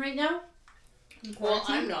isolation right now? Well,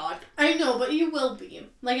 I'm not. I know, but you will be.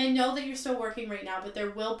 Like, I know that you're still working right now, but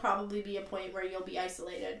there will probably be a point where you'll be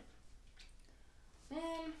isolated.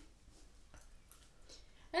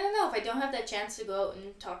 I don't know. If I don't have that chance to go out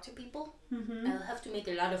and talk to people, Mm-hmm. I'll have to make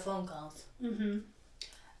a lot of phone calls. Mm-hmm.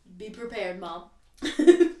 Be prepared, Mom.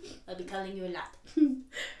 I'll be calling you a lot.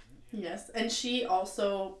 Yes, and she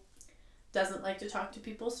also doesn't like to talk to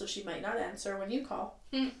people, so she might not answer when you call.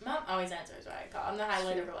 Mom always answers when I call. I'm the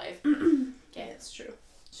highlight of her life. Okay, it's true.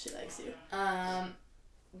 She likes you.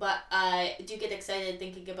 But I do get excited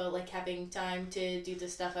thinking about like having time to do the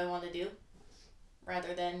stuff I want to do,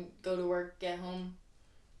 rather than go to work, get home,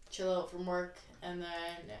 chill out from work, and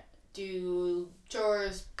then do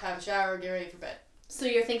chores, have a shower, get ready for bed. So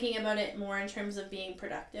you're thinking about it more in terms of being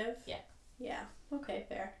productive? Yeah. Yeah. Okay,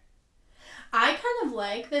 fair. I kind of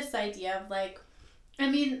like this idea of like, I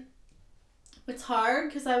mean, It's hard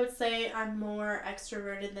because I would say I'm more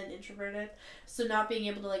extroverted than introverted. So not being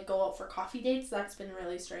able to like go out for coffee dates, that's been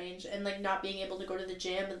really strange. And like not being able to go to the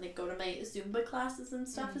gym and like go to my Zumba classes and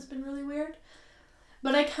stuff has been really weird.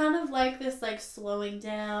 But I kind of like this like slowing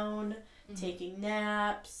down, taking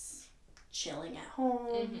naps, chilling at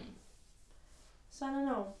home. So I don't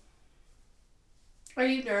know. Are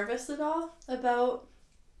you nervous at all about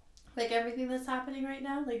like everything that's happening right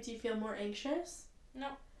now? Like, do you feel more anxious? No.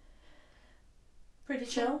 Pretty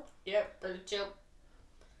chill? Yep, pretty chill.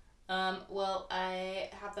 Well, I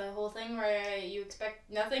have the whole thing where you expect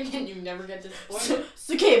nothing and you never get disappointed.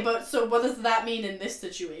 So what does that mean in this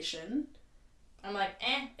situation? I'm like,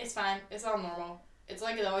 it's fine. It's all normal. It's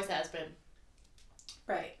like it always has been.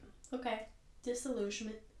 Right. Okay.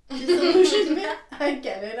 Disillusionment. I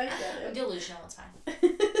get it. I'm delusional, it's fine.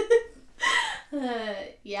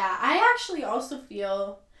 Yeah, I actually also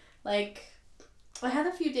feel like I had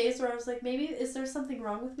a few days where I was like, maybe is there something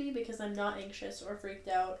wrong with me because I'm not anxious or freaked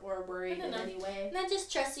out or worried in any way. And I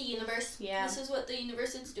just trust the universe. Yeah. This is what the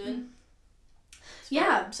universe is doing.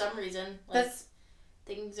 Yeah. For some reason. Like,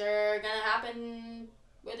 things are gonna happen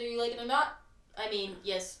whether you like it or not. I mean,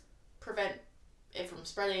 yes, prevent it from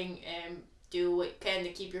spreading and do what you can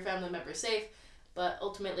to keep your family members safe, but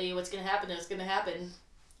ultimately what's gonna happen is gonna happen.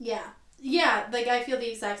 Yeah. Yeah, like I feel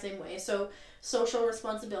the exact same way. So social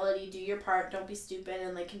responsibility, do your part, don't be stupid,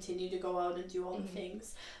 and like continue to go out and do all the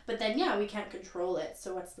things. But then we can't control it.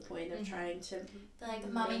 So what's the point of trying to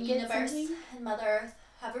like Mommy Universe and Mother Earth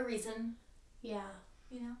have a reason. Yeah.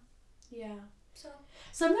 You know. Yeah. So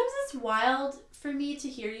sometimes it's wild for me to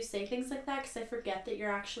hear you say things like that because I forget that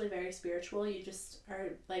you're actually very spiritual. You just are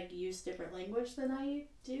like use different language than I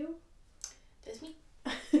do. Does me.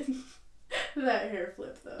 That hair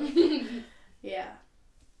flip though. Yeah.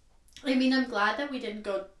 I mean, I'm glad that we didn't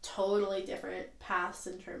go totally different paths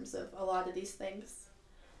in terms of a lot of these things.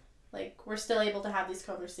 Like, we're still able to have these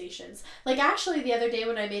conversations. Like, actually, the other day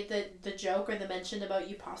when I made the joke or the mention about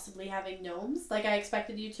you possibly having gnomes, like, I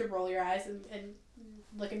expected you to roll your eyes and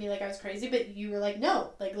look at me like I was crazy, but you were like,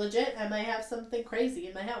 no, like, legit, I might have something crazy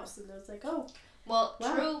in my house. And I was like, oh. Well,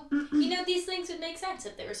 wow. true. You know, these things would make sense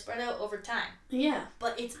if they were spread out over time. Yeah.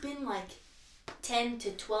 But it's been like 10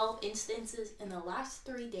 to 12 instances in the last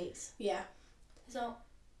 3 days. Yeah. So,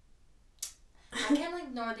 I can't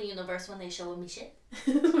ignore the universe when they show me shit.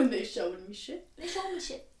 When they showing me shit. They show me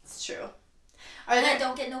shit. It's true. And I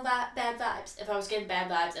don't get no bad vibes. If I was getting bad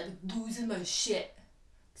vibes, I'd be losing my shit.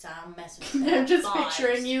 Because I don't mess with bad I'm just vibes.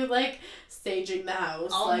 picturing you, like, saging the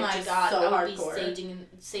house. Oh like, my just god, so I would hardcore. be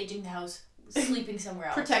saging the house, sleeping somewhere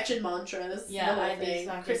else. Protection mantras. Yeah, the whole I'd be thing.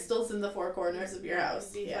 fucking- Crystals in the four corners of your house.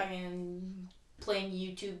 I'd be Yeah. fucking playing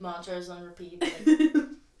YouTube mantras on repeat. Like,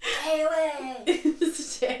 Stay away!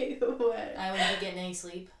 Stay away. I wouldn't be getting any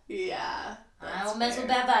sleep. Yeah. I don't mess with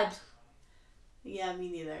bad vibes. Yeah, me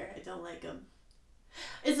neither. I don't like them.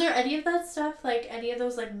 Is there any of that stuff, like any of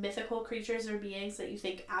those like mythical creatures or beings that you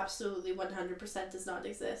think absolutely 100% does not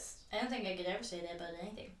exist? I don't think I could ever say that about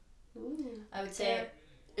anything. Ooh. I would say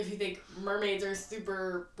if you think mermaids are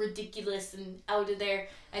super ridiculous and out of there,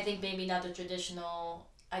 I think maybe not the traditional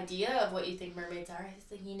idea of what you think mermaids are. It's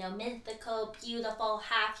like, you know, mythical, beautiful,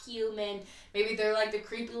 half human. Maybe they're like the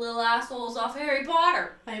creepy little assholes off Harry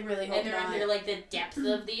Potter. I really hope And they're not. under like the depth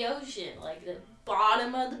of the ocean, like the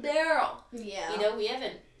bottom of the barrel. Yeah. You know, we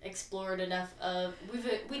haven't explored enough of...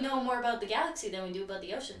 We know more about the galaxy than we do about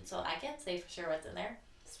the ocean, so I can't say for sure what's in there.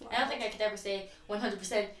 I don't think I could ever say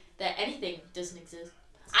 100% that anything doesn't exist.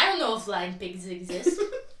 I don't know if flying pigs exist.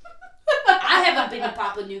 I haven't been to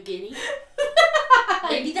Papua New Guinea.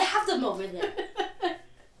 Maybe they have them over there.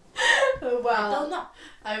 Oh, I wow. don't know.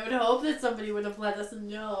 I would hope that somebody would have let us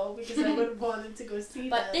know because I would have wanted to go see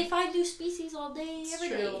But them. they find new species all day, It's every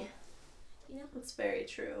true. day. You know, That's very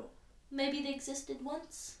true. maybe they existed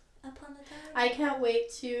once upon a time. I can't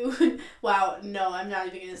wait to... Wow, no, I'm not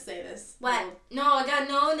even going to say this. What? No, I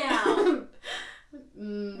gotta know now.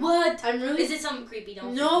 What? I'm really... Is it something creepy?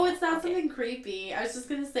 Don't No, freak it's not out. Okay. something creepy. I was just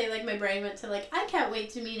gonna say, like, my brain went to, like, I can't wait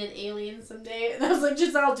to meet an alien someday. And I was like,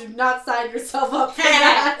 Giselle, do not sign yourself up for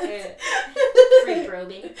that. Free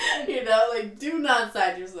probing. You know, like, do not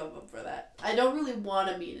sign yourself up for that. I don't really want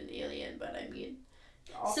to meet an alien, but I mean...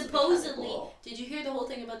 also be kinda Supposedly, cool. Did you hear the whole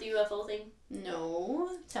thing about the UFO thing? No.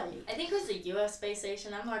 Tell me. I think it was the U.S. space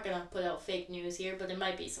station. I'm not gonna put out fake news here, but it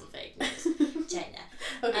might be some fake news. China.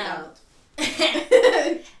 Okay, Donald.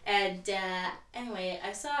 And anyway,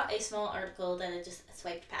 I saw a small article that I just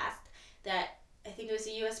swiped past that I think it was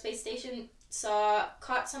the U.S. space station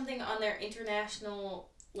caught something on their international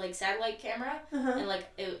like satellite camera, Uh-huh. and like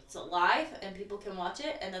it's alive and people can watch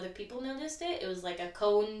it, and other people noticed it. It was like a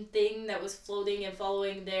cone thing that was floating and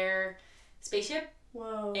following their spaceship,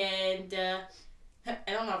 Whoa. and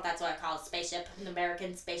I don't know if that's what I call a spaceship, an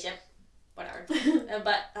American spaceship, whatever.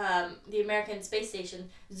 But the American space station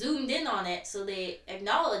zoomed in on it, so they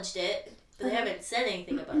acknowledged it, but they haven't said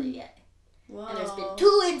anything about it yet. Whoa. And there's been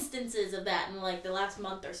 2 instances of that in like the last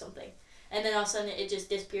month or something. And then all of a sudden it just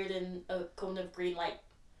disappeared in a cone of green light.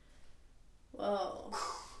 Whoa.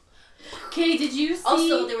 Okay, did you see...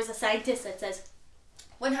 Also, there was a scientist that says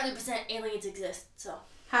 100% aliens exist, so...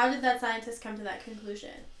 How did that scientist come to that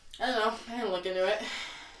conclusion? I don't know. I didn't look into it.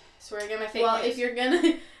 Swear I get my fake Well, news. if you're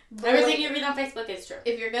gonna... Everything you read on Facebook is true.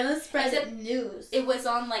 If you're gonna spread news... It was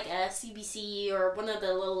on like a CBC or one of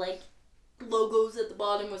the little like logos at the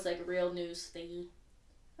bottom was like a real news thingy.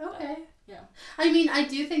 Okay. Yeah. I mean, I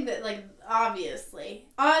do think that, like, obviously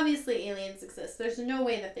aliens exist. There's no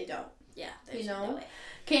way that they don't. Yeah, there's You know? no way.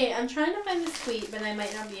 Okay, I'm trying to find this tweet, but I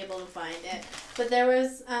might not be able to find it. But there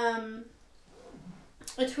was,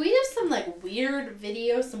 a tweet of some, like, weird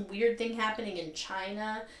video, some weird thing happening in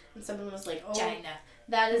China. And someone was like, oh, China.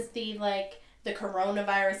 that is the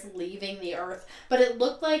coronavirus leaving the earth. But it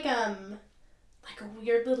looked like a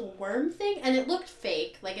weird little worm thing. And it looked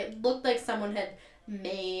fake. Like, it looked like someone had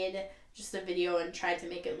made just a video and tried to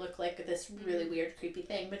make it look like this really weird, creepy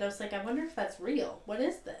thing. But I was like, I wonder if that's real. What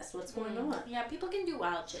is this? What's going on? Yeah, people can do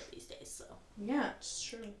wild shit these days, so. Yeah, it's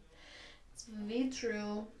true. It's very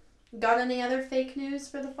true. Got any other fake news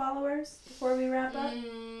for the followers before we wrap up?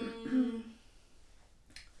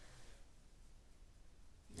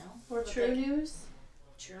 No. Or true news?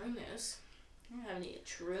 True news. I don't have any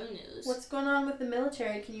true news. What's going on with the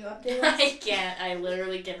military? Can you update us? I can't. I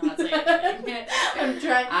literally cannot say anything. I'm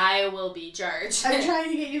trying. I will be charged. I'm trying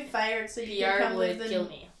to get you fired so you can PR come would live in... kill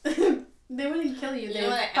me. They wouldn't kill you. You They know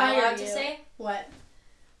would what I'm fire allowed you. to say? What?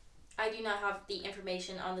 I do not have the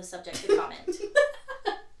information on the subject to comment.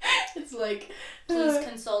 It's like... Please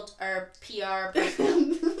consult our PR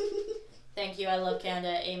personnel. Thank you. I love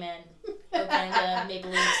Canada. Amen. Go Canada, Maple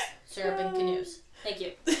Leafs, syrup, and canoes. Thank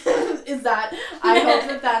you. Is that... I hope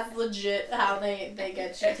that that's legit how they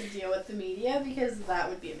get you to deal with the media, because that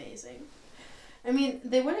would be amazing. I mean,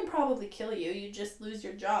 they wouldn't probably kill you. You'd just lose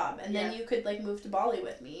your job. And then you could, like, move to Bali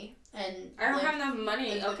with me. And I don't have enough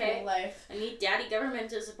money, live the okay? cool life. I need daddy government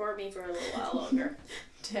to support me for a little while longer.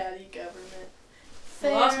 Daddy government. I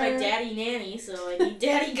lost my Fair. daddy nanny, so I need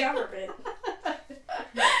daddy government.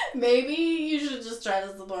 Maybe you should just try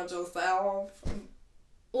to support yourself.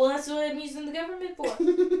 Well, that's what I'm using the government for.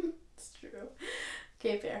 It's true.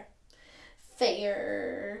 Okay, fair.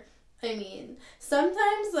 Fair. I mean,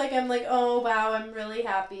 sometimes, like, I'm like, oh, wow, I'm really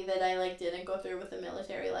happy that I, like, didn't go through with the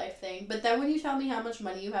military life thing. But then when you tell me how much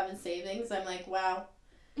money you have in savings, I'm like, wow,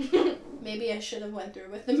 maybe I should have went through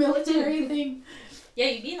with the military thing. Yeah,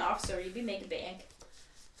 you'd be an officer. You'd be making bank.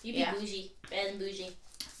 You'd be Yeah. bougie. Bad and bougie.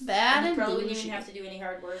 Bad You and probably wouldn't bougie. even have to do any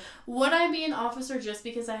hard work. Would I be an officer just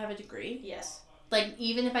because I have a degree? Yes. Like,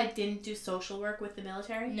 even if I didn't do social work with the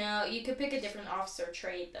military? No, you could pick a different officer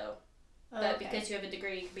trade, though. But because you have a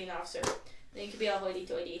degree, you could be an officer. Then you could be all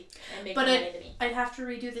hoity-toity and make But money to me. I'd have to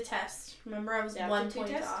redo the test. Remember, I was The 1 aptitude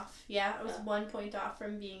point test? off. Yeah, I was Oh. 1 point off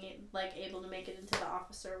from being, like, able to make it into the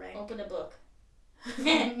officer rank. Open a book.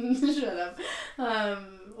 Shut up.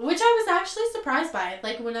 Which I was actually surprised by.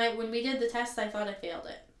 Like, when we did the test, I thought I failed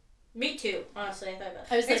it. Me too, honestly. I thought about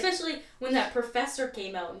I was like- especially when that professor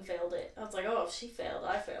came out and failed it. I was like, oh, if she failed,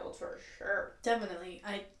 I failed for sure. Definitely.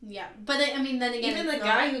 But I mean, then again, Even the it's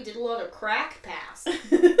guy who did a lot of crack passed.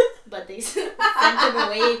 But they sent him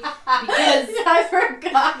away because I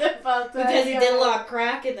forgot about that. because he did a lot of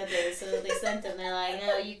crack in the day, so they sent him. They're like,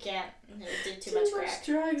 no, you can't. You did too much crack.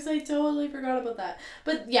 drugs. I totally forgot about that.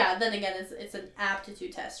 But yeah, then again, it's an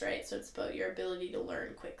aptitude test, right? So it's about your ability to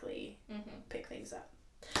learn quickly, pick things up.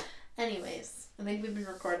 Anyways, I think we've been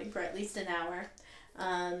recording for at least an hour.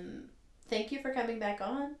 Thank you for coming back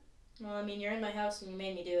on. Well, I mean, you're in my house and you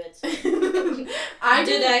made me do it. So. I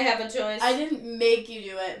have a choice? I didn't make you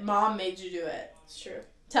do it. Mom made you do it. It's true.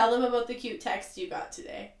 Tell them about the cute text you got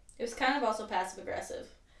today. It was kind of also passive aggressive.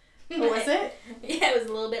 Oh, was it? Yeah, it was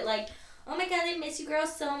a little bit like, oh my god, I miss you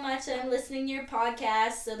girls so much. I'm listening to your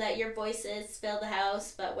podcast so that your voices fill the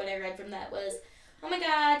house. But what I read from that was, oh my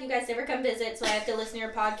god, you guys never come visit, so I have to listen to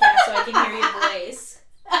your podcast so I can hear your voice.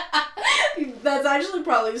 That's actually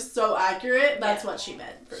probably so accurate. That's Yeah. what she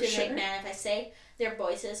meant, for She's sure. like, man, if I say their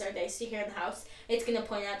voices are nice to hear in the house, it's going to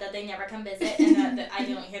point out that they never come visit and that I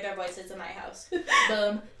don't hear their voices in my house.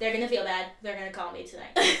 Boom. They're going to feel bad. They're going to call me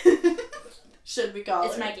tonight. Should we call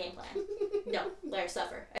It's her? my game plan. No, let her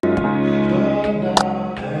suffer.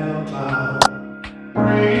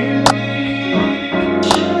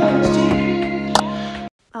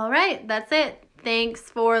 All right, that's it. Thanks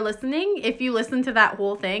for listening. If you listen to that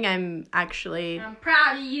whole thing, I'm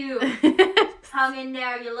proud of you. Hung in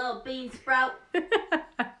there, you little bean sprout. Yes.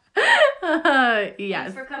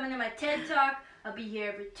 Thanks for coming to my TED Talk. I'll be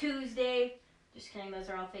here every Tuesday. Just kidding, those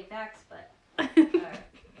are all fake facts, but...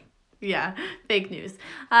 Yeah, fake news.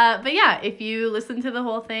 But yeah, if you listen to the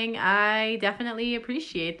whole thing, I definitely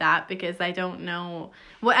appreciate that because I don't know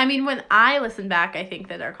when I listen back, I think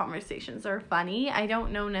that our conversations are funny. I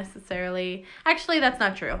don't know necessarily. Actually, that's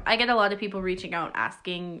not true. I get a lot of people reaching out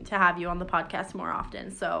asking to have you on the podcast more often.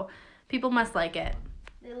 So people must like it.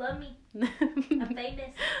 They love me. I'm famous.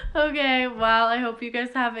 Okay, well, I hope you guys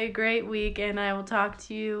have a great week and I will talk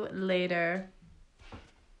to you later.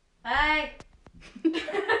 Bye.